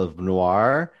meal of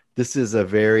noir, this is a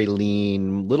very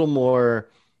lean, little more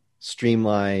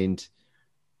streamlined,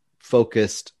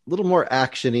 focused, a little more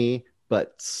actiony,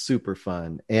 but super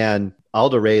fun. And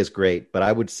Aldo Ray is great, but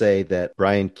I would say that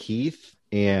Brian Keith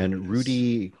and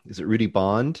Rudy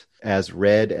Bond as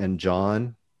Red and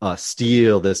John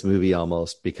steal this movie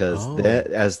almost, because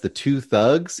as the two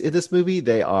thugs in this movie,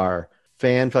 they are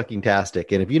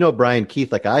fan-fucking-tastic. And if you know Brian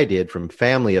Keith like I did from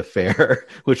Family Affair,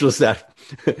 which was that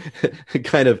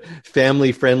kind of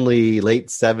family-friendly late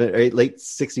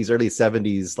 60s, early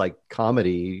 70s like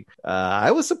comedy,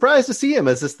 I was surprised to see him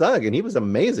as this thug, and he was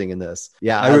amazing in this.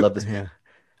 Yeah, I love this. Yeah.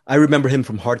 I remember him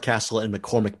from Hardcastle and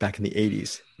McCormick back in the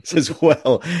 80s as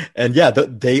well. And yeah,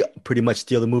 they pretty much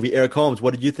steal the movie. Eric Holmes,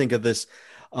 what did you think of this,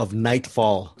 of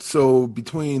Nightfall? So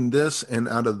between this and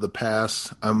Out of the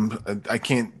Past, I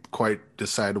can't quite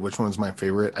decide which one's my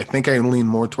favorite. I think I lean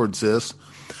more towards this.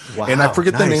 Wow, and I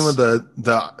forget nice. the name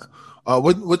of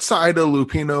what's the Ida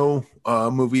Lupino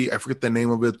movie? I forget the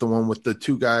name of it. The one with the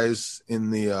two guys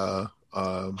in the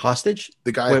hostage.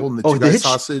 The guy holding the two guys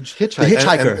hostage.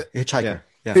 Hitchhiker.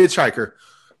 Yeah. Hitchhiker.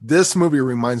 This movie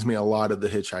reminds me a lot of The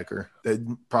Hitchhiker.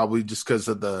 Probably just because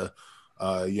of the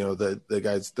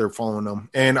guys they're following them.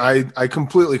 And I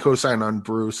completely co-sign on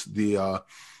Bruce.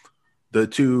 The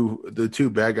two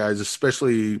bad guys,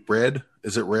 especially Red.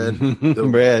 Is it Red?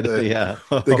 Red, yeah.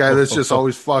 The guy that's just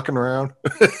always fucking around.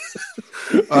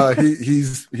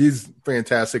 He's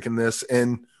fantastic in this,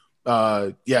 and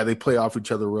they play off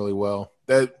each other really well.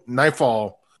 That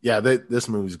Nightfall, this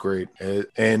movie's great,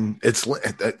 and it's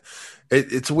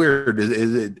weird.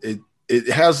 It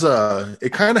has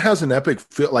it kind of has an epic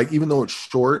feel. Like even though it's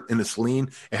short and it's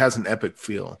lean, it has an epic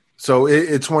feel. So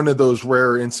it's one of those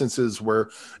rare instances where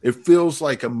it feels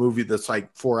like a movie that's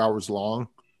like 4 hours long,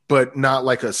 but not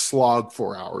like a slog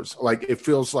 4 hours. Like it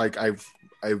feels like I've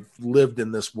lived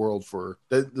in this world for.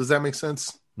 Does that make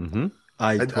sense? Mm-hmm.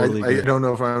 I totally agree. I don't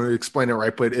know if I'm going to explain it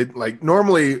right, but it like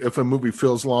normally if a movie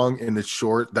feels long and it's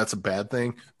short, that's a bad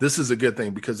thing. This is a good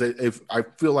thing because if I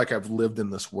feel like I've lived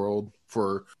in this world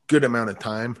for a good amount of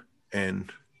time,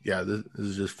 and this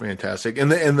is just fantastic.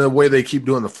 And the way they keep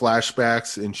doing the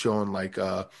flashbacks and showing like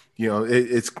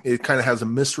it kind of has a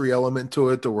mystery element to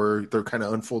it, to where they're kind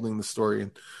of unfolding the story and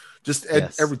just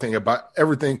everything about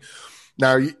everything.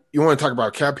 Now you want to talk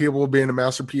about Cat People being a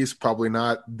masterpiece? Probably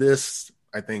not.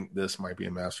 I think this might be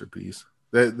a masterpiece.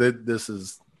 This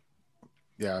is,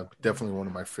 definitely one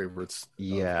of my favorites.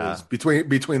 Yeah,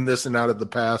 between this and Out of the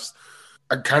Past,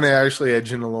 I kind of actually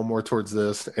edging a little more towards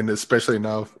this, and especially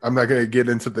now, I'm not going to get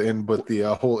into the end, but the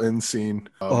whole end scene.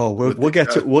 We're gonna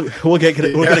get to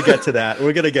that.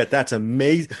 We're gonna get that's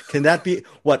amazing. Can that be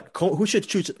what? Who should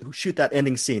shoot that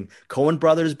ending scene? Coen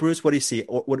Brothers, Bruce. What do you see,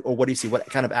 or what do you see? What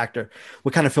kind of actor?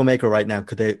 What kind of filmmaker right now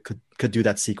could do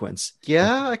that sequence?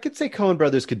 Yeah, I could say Coen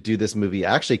Brothers could do this movie.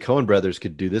 Actually, Coen Brothers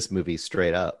could do this movie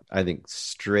straight up. I think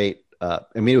straight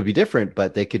up. I mean, it would be different,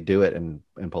 but they could do it and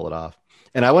pull it off.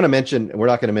 And I want to mention, we're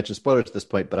not going to mention spoilers at this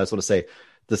point, but I just want to say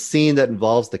the scene that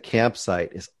involves the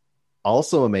campsite is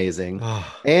also amazing.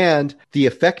 And the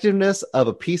effectiveness of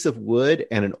a piece of wood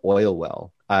and an oil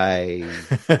well.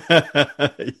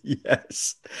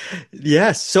 Yes.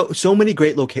 So many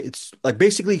great locations, like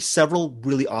basically several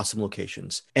really awesome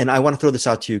locations. And I want to throw this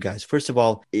out to you guys. First of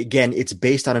all, again, it's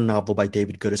based on a novel by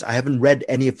David Goodis. I haven't read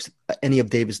any of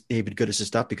David Goodis'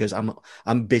 stuff because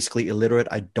I'm basically illiterate.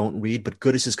 I don't read, but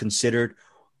Goodis is considered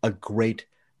a great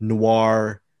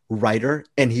noir writer,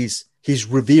 and he's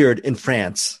revered in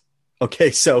France.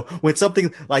 Okay, so when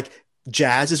something like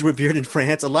jazz is revered in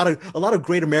France, a lot of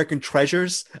great American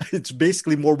treasures, it's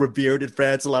basically more revered in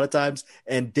France a lot of times.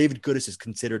 And David Goodis is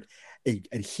considered a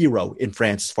hero in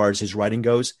France as far as his writing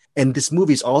goes. And this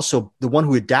movie is also, the one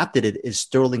who adapted it is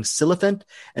Sterling Siliphant.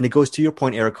 And it goes to your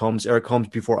point, Eric Holmes. Eric Holmes,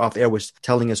 before off air, was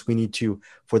telling us we need to,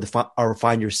 for our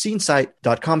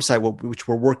findyourscene.com site, which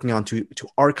we're working on to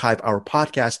archive our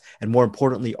podcast, and more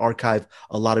importantly, archive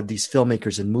a lot of these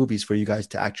filmmakers and movies for you guys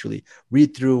to actually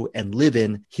read through and live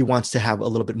in. He wants to have a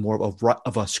little bit more of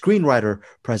a screenwriter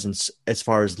presence as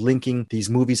far as linking these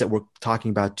movies that we're talking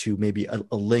about to maybe a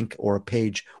link or a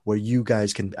page where you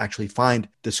guys can actually find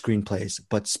the screenplays.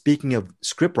 But speaking of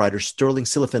scriptwriters, Sterling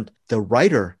Siliphant, the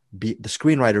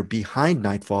screenwriter behind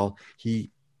Nightfall,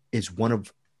 he is one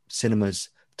of cinema's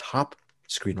top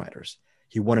screenwriters.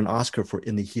 He won an Oscar for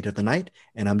In the Heat of the Night,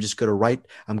 and I'm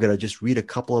going to just read a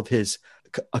couple of his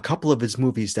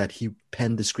movies that he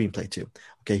penned the screenplay to.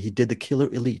 Okay, he did The Killer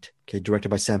Elite, directed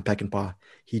by Sam Peckinpah.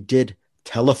 He did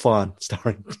Telephone,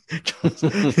 starring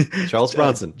Charles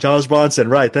Bronson. Charles Bronson,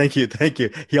 right? Thank you.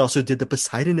 He also did The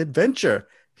Poseidon Adventure,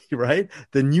 right?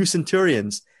 The New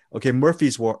Centurions. Okay,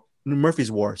 Murphy's War.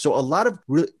 So a lot of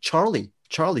Charlie.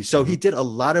 So he did a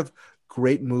lot of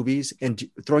great movies. And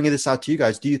throwing this out to you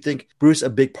guys, do you think, Bruce, a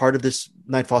big part of this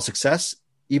Nightfall success,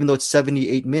 even though it's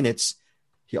 78 minutes,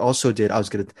 he also did,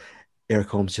 Eric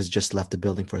Holmes has just left the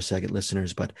building for a second,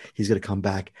 listeners, but he's going to come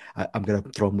back. I'm going to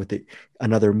throw him with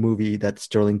another movie that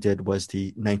Sterling did was the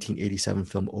 1987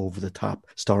 film Over the Top,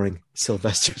 starring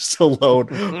Sylvester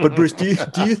Stallone. But Bruce, do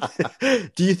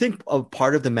you think a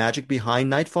part of the magic behind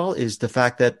Nightfall is the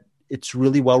fact that it's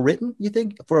really well written, you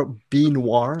think, for being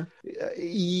noir?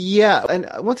 Yeah. And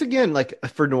once again, like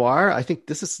for noir, I think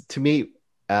this is, to me,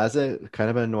 as a kind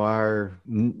of a noir,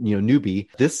 newbie,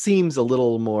 this seems a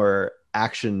little more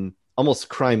action, almost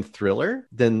crime thriller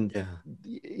than,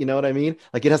 you know what I mean?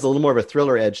 Like it has a little more of a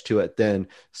thriller edge to it than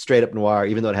straight up noir,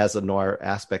 even though it has a noir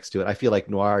aspects to it. I feel like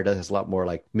noir has a lot more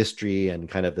like mystery and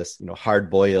kind of this, hard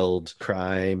boiled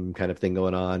crime kind of thing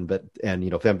going on,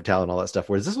 and femme fatale and all that stuff.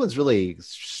 Whereas this one's really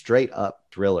straight up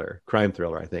crime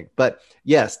thriller, I think. But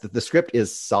yes, the script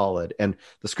is solid, and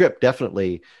the script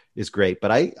definitely is great.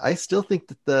 But I still think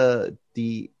that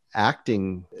the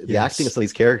acting of some of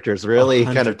these characters really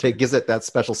 100%. Kind of gives it that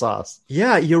special sauce.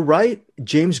 Yeah, you're right.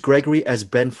 James Gregory as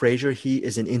Ben Fraser, he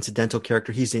is an incidental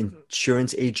character. He's an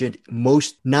insurance agent.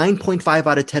 Most 9.5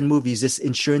 out of 10 movies, this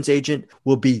insurance agent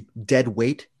will be dead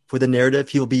weight for the narrative.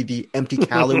 He'll be the empty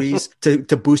calories to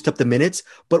boost up the minutes.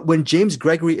 But when James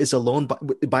Gregory is alone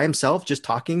by himself, just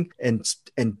talking and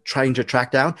trying to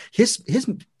track down,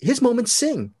 his moments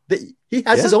sing. He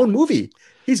has his own movie.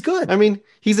 He's good. I mean,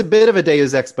 he's a bit of a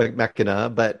Deus Ex Machina,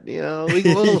 but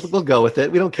we'll go with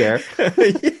it. We don't care.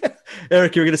 Yeah.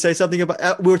 Eric, you were going to say something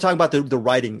about. We were talking about the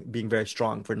writing being very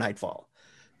strong for Nightfall.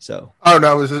 So. Oh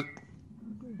no, is it?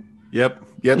 Yep.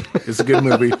 It's a good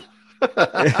movie.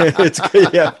 It's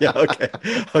good. Yeah.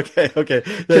 Okay.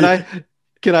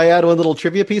 Can I add one little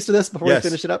trivia piece to this before we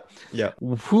finish it up? Yeah.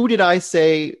 Who did I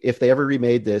say, if they ever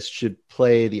remade this, should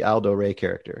play the Aldo Ray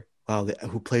character? Wow,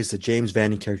 who plays the James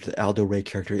Vanny character, the Aldo Ray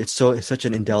character? It's such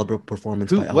an indelible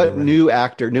performance by Aldo What Ray.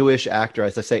 newish actor,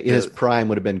 as I say, in his prime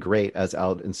would have been great as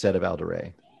instead of Aldo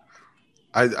Ray?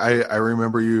 I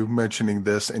remember you mentioning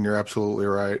this, and you're absolutely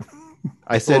right.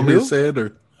 I said who? who? Say it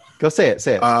or go say it.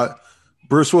 Say it.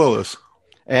 Bruce Willis.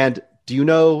 And do you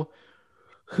know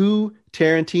who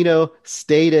Tarantino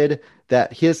stated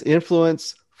that his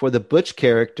influence for the Butch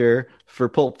character for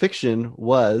Pulp Fiction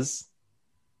was?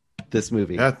 This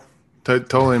movie. Yeah,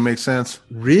 totally makes sense.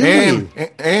 Really?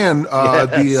 And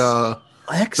the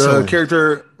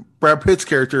character, Brad Pitt's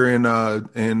character in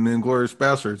Inglourious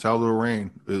Basterds, Aldo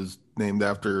Rain, is named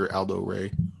after Aldo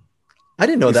Ray. I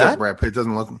didn't know that. Brad Pitt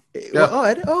doesn't look.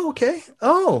 Yeah. Okay.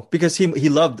 Because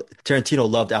Tarantino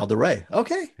loved Aldo Ray.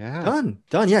 Okay. Yeah.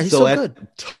 Done. Yeah, he's so good.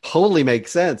 Totally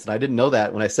makes sense. And I didn't know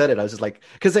that when I said it. I was just like,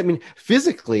 because I mean,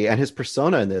 physically and his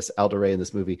persona in this, Aldo Ray in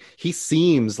this movie, he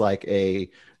seems like a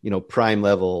prime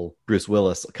level Bruce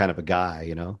Willis kind of a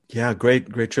guy, Yeah,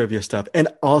 great trivia stuff. And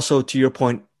also to your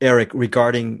point, Eric,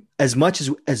 regarding as much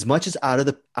as Out of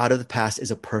the Past is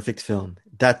a perfect film,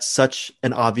 that's such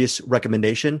an obvious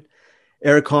recommendation.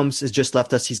 Eric Holmes has just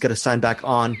left us. He's got to sign back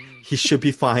on. He should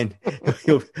be fine.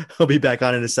 He'll be back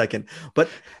on in a second. But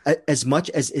as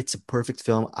much as it's a perfect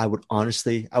film, I would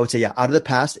say, yeah, Out of the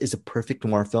Past is a perfect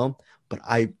noir film, but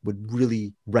I would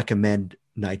really recommend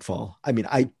Nightfall. I mean,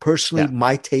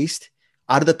 my taste,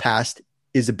 Out of the Past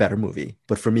is a better movie.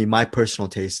 But for me, my personal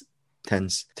taste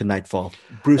tends to Nightfall.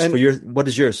 Bruce, what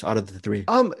is yours out of the three?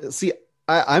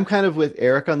 I'm kind of with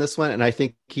Eric on this one, and I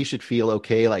think he should feel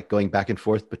okay like going back and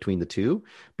forth between the two,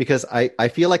 because I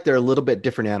feel like they're a little bit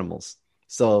different animals.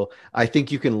 So I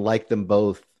think you can like them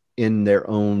both in their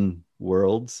own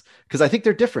worlds, because I think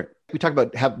they're different. We talk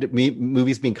about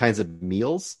movies being kinds of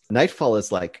meals. Nightfall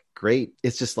is like great.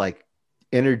 It's just like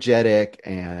energetic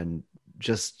and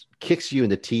just kicks you in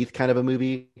the teeth kind of a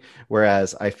movie.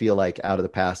 Whereas I feel like Out of the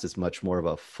Past is much more of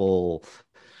a full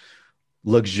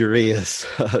luxurious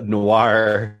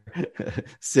noir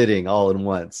sitting all in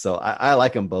once. So I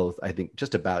like them both, I think,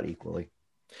 just about equally.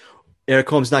 Eric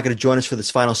Holmes not going to join us for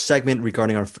this final segment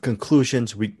regarding our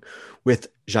conclusions with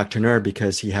Jacques Tourneur,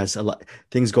 because he has a lot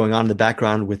things going on in the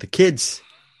background with the kids.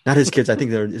 Not his kids, I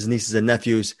think they're his nieces and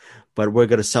nephews, but we're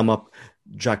going to sum up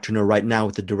Jacques Tourneur right now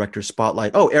with the director's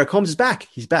spotlight. Oh, Eric Holmes is back.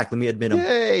 He's back. Let me admit him.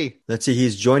 Yay! Let's see.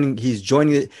 He's joining.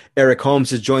 Eric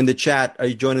Holmes has joined the chat. Are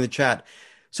you joining the chat?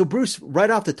 So, Bruce, right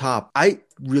off the top, I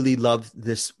really love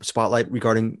this spotlight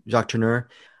regarding Jacques Tourneur.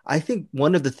 I think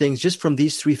one of the things, just from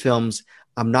these three films,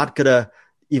 I'm not going to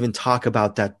even talk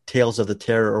about that Tales of the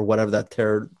Terror or whatever that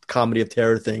comedy of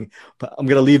terror thing, but I'm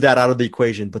going to leave that out of the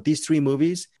equation. But these three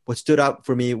movies, what stood out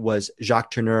for me was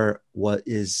Jacques Tourneur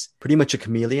is pretty much a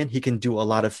chameleon. He can do a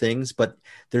lot of things, but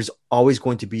there's always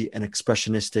going to be an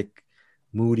expressionistic,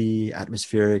 moody,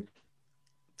 atmospheric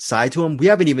side to him. We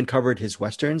haven't even covered his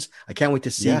Westerns. I can't wait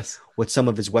to see what some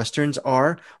of his Westerns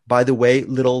are. By the way,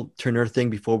 little Tourneur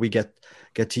thing before we get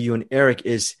to you and Eric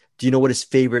is, do you know what his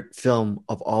favorite film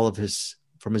of all of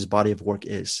from his body of work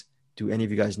is? Do any of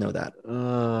you guys know that?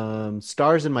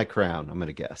 Stars in My Crown, I'm going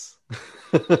to guess.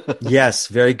 Yes,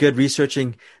 very good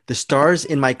researching. The Stars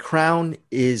in My Crown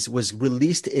was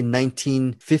released in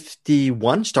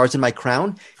 1951. Stars in My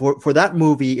Crown. For that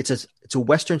movie, it's a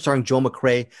Western starring Joel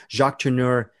McCrea. Jacques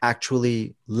Tourneur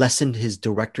actually lessened his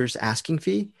director's asking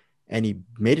fee, and he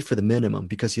made it for the minimum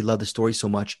because he loved the story so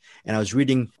much. And I was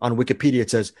reading on Wikipedia,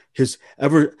 it says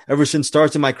ever since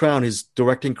Stars in My Crown, his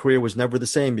directing career was never the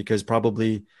same, because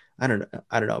probably I don't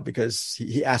know, because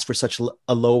he asked for such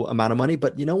a low amount of money.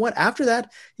 But you know what? After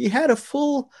that, he had a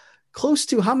full close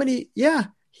to how many? Yeah,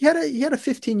 he had a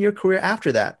 15-year career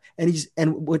after that, and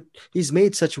he's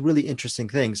made such really interesting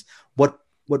things. What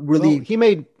really he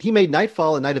made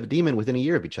Nightfall and Night of the Demon within a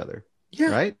year of each other.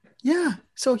 Yeah, right. Yeah,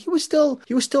 so he was still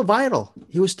vital.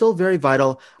 He was still very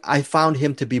vital. I found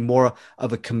him to be more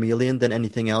of a chameleon than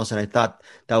anything else, and I thought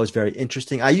that was very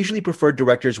interesting. I usually prefer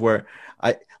directors where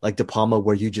I like De Palma,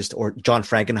 where you just or John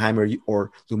Frankenheimer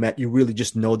or Lumet, you really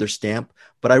just know their stamp.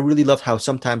 But I really loved how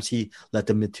sometimes he let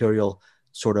the material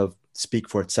sort of speak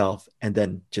for itself, and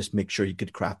then just make sure he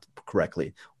could craft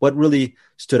correctly. What really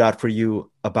stood out for you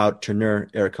about Tourneur,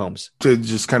 Eric Holmes? To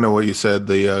just kind of what you said,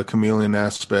 the chameleon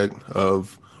aspect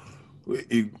of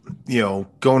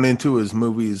going into his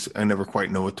movies, I never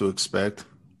quite know what to expect.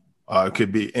 It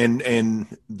could be,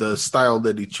 and the style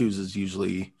that he chooses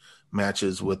usually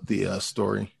matches with the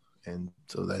story, and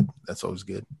so that's always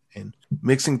good. And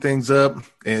mixing things up.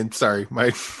 And sorry, my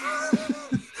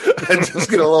I just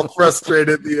get a little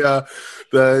frustrated. The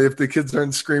if the kids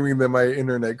aren't screaming, then my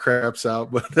internet craps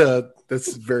out. But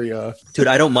that's very dude.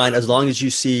 I don't mind as long as you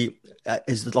see.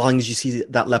 As long as you see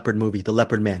that Leopard movie, The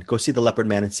Leopard Man, go see The Leopard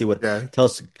Man and see what. Tell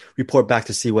us, report back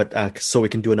to see what, so we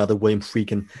can do another William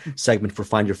Friedkin segment for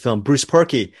Find Your Film. Bruce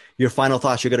Perky, your final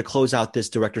thoughts. You're going to close out this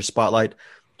director spotlight.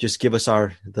 Just give us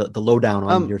the lowdown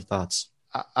on your thoughts.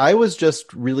 I was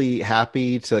just really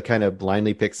happy to kind of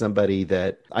blindly pick somebody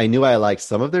that I knew I liked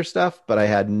some of their stuff, but I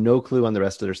had no clue on the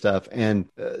rest of their stuff. And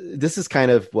this is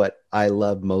kind of what I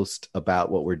love most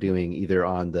about what we're doing, either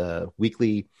on the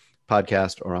weekly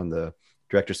podcast or on the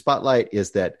director spotlight,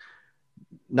 is that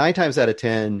 9 times out of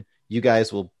 10 you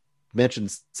guys will mention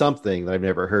something that I've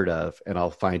never heard of, and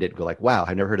I'll find it and go like, wow,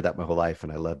 I've never heard of that my whole life,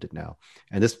 and I loved it now.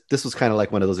 And this was kind of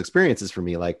like one of those experiences for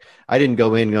me. Like, I didn't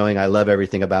go in going I love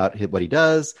everything about what he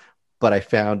does, but I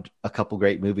found a couple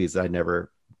great movies that I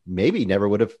never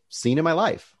would have seen in my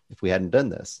life if we hadn't done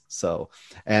this. So,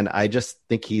 and I just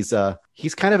think he's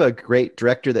kind of a great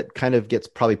director that kind of gets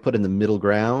probably put in the middle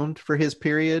ground for his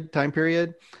time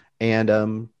period,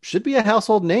 and should be a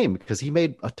household name because he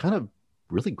made a ton of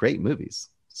really great movies.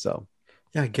 So,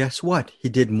 yeah, guess what? He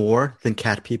did more than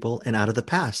Cat People and Out of the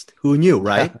Past. Who knew,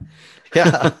 right?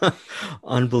 Yeah.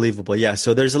 Unbelievable. Yeah.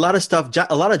 So there's a lot of stuff.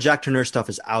 A lot of Jacques Tourneur stuff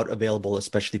is available,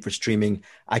 especially for streaming.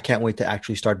 I can't wait to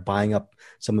actually start buying up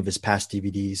some of his past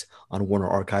DVDs on Warner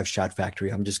Archive, Shout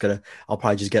Factory. I'll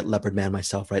probably just get Leopard Man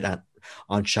myself right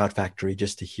on Shout Factory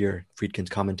just to hear Friedkin's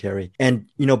commentary. And,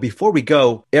 before we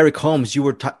go, Eric Holmes, you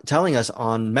were telling us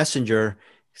on Messenger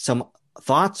some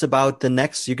thoughts about you're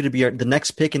going to be the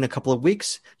next pick in a couple of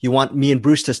weeks. You want me and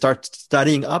Bruce to start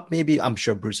studying up? Maybe. I'm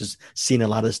sure Bruce has seen a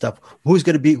lot of stuff. Who's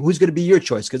going to be your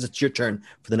choice? Because it's your turn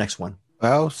for the next one.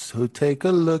 Well, so take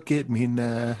a look at me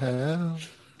now.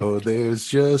 Oh, there's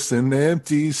just an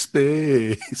empty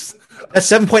space. That's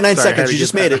 7.9 seconds. You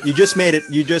just made it. You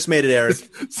just made it, Eric.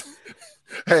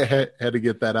 I had to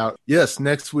get that out. Yes,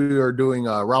 next we are doing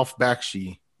Ralph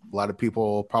Bakshi. A lot of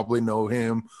people probably know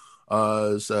him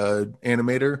as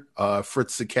animator,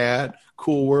 Fritz the Cat,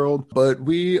 Cool World. But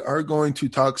we are going to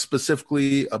talk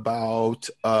specifically about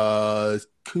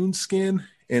Coonskin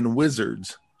and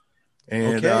Wizards.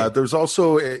 And there's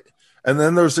also and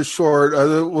then there's a short,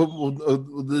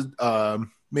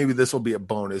 maybe this will be a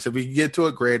bonus. If we can get to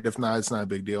it, great. If not, it's not a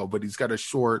big deal. But he's got a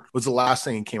short, was the last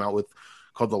thing he came out with,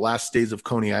 called The Last Days of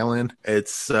Coney Island.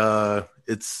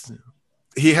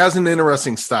 He has an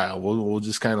interesting style. We'll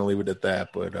just kind of leave it at that.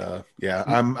 But yeah,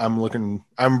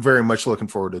 I'm very much looking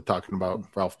forward to talking about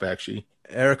Ralph Bakshi.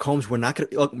 Eric Holmes, we're not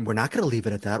gonna leave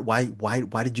it at that.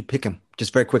 Why did you pick him?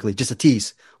 Just very quickly, just a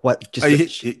tease. What?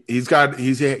 He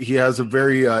has a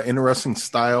very interesting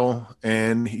style,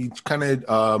 and he's kind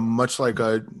of much like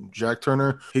Jacques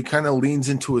Tourneur. He kind of leans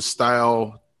into a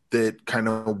style that kind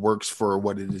of works for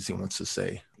what it is he wants to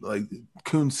say. Like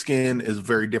Coonskin is a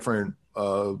very different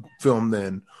film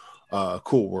than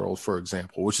Cool World, for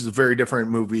example, which is a very different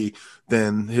movie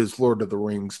than his Lord of the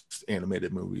Rings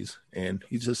animated movies. And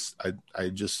I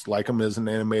just like him as an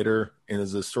animator and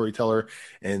as a storyteller.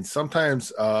 And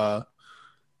sometimes,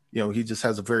 he just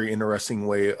has a very interesting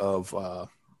way of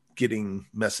getting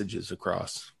messages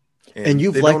across. And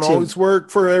they don't always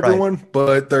work for everyone, right,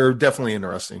 but they're definitely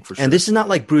interesting for sure. And this is not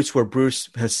like Bruce, where Bruce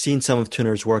has seen some of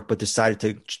Tourneur's work but decided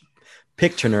to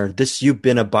pick Tourneur. You've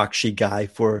been a Bakshi guy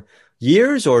for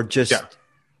years, or just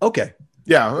okay?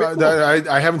 Yeah, cool.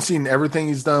 I haven't seen everything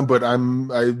he's done, but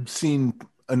I've seen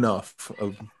enough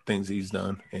of things he's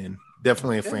done, and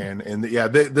definitely a fan. And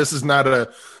this is not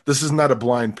a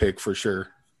blind pick for sure.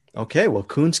 Okay, well,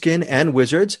 Coonskin and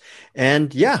Wizards, and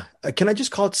can I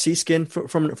just call it Seaskin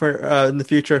for in the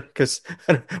future? Because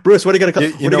Bruce, what are you going to call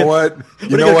it? You know what?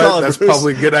 That's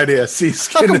probably a good idea.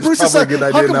 Seaskin is probably a good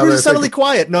idea. How come Bruce is suddenly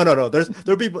quiet? No. There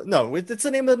are people. No, it's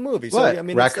the name of the movie. So what? I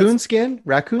mean, Raccoon Skin.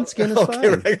 Raccoon Skin is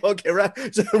fine.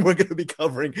 Okay. So we're going to be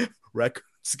covering Raccoon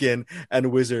Skin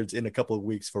and Wizards in a couple of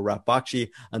weeks for Rap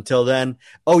Bakshi. Until then,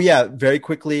 oh yeah, very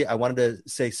quickly, I wanted to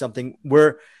say something.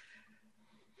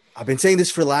 I've been saying this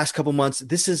for the last couple months.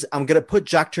 I'm going to put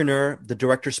Jacques Tourneur, the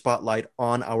director spotlight,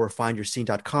 on our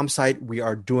findyourscene.com site.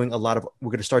 We're going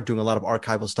to start doing a lot of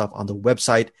archival stuff on the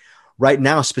website right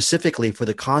now, specifically for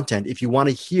the content. If you want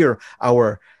to hear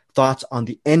our thoughts on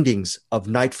the endings of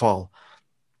Nightfall,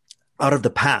 Out of the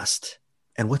Past,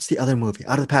 and what's the other movie?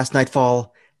 Out of the Past,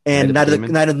 Nightfall, and Night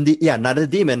of the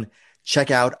Demon.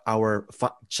 Check us out on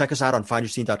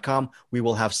findyourscene.com. We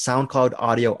will have SoundCloud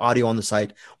audio on the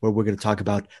site where we're going to talk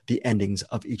about the endings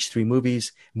of each 3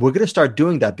 movies. We're going to start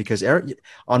doing that because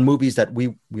on movies that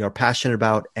we are passionate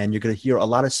about, and you're going to hear a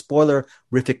lot of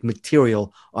spoiler-rific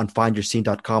material on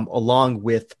findyourscene.com, along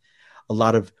with a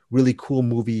lot of really cool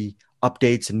movie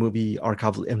updates and movie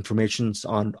archival informations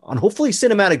on hopefully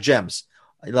cinematic gems.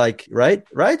 Like,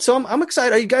 right. So I'm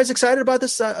excited. Are you guys excited about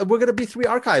this? We're going to be 3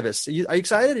 archivists. Are you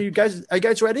excited? Are you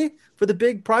guys ready for the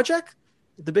big project?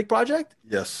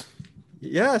 Yes.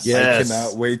 Yes. I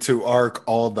cannot wait to arc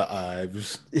all the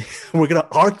Ives. We're going to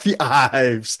arc the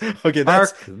Ives. Okay.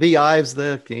 Arc the Ives,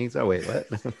 the Kings. Oh, wait,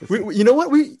 what? You know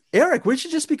what? Eric, we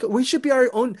should be our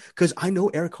own, because I know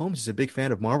Eric Holmes is a big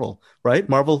fan of Marvel, right?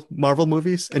 Marvel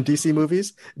movies and DC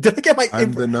movies.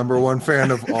 I'm the number one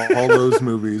fan of all those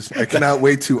movies. I cannot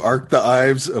wait to arc the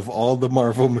Ives of all the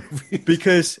Marvel movies.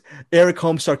 Because Eric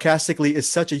Holmes sarcastically is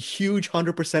such a huge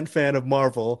 100% fan of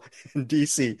Marvel and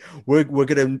DC. We're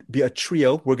going to be a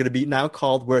trio. We're going to be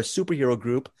we're a superhero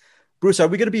group. Bruce, are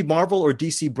we going to be Marvel or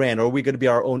DC brand, or are we going to be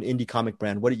our own indie comic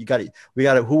brand? What do you got?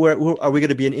 Who are we going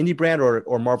to be, an indie brand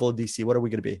or Marvel or DC? What are we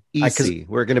going to be? EC.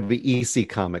 We're going to be EC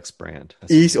Comics brand.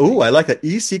 I like that.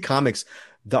 EC Comics.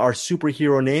 Our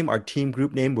superhero name, our team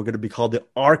group name, we're going to be called the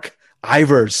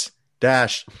Archivers.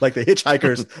 Like the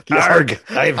hitchhikers. The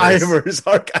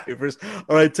Archivers.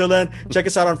 All right, till then, check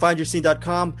us out on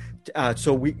findyourscene.com.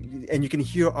 And you can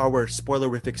hear our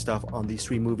spoilerific stuff on these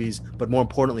 3 movies, but more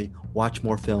importantly, watch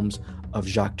more films of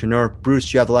Jacques Tourneur.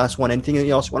 Bruce, you have the last one. Anything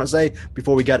else you want to say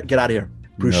before we get out of here?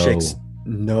 Bruce shakes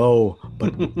no,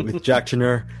 but with Jacques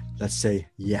Tourneur, let's say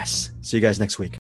yes. See you guys next week.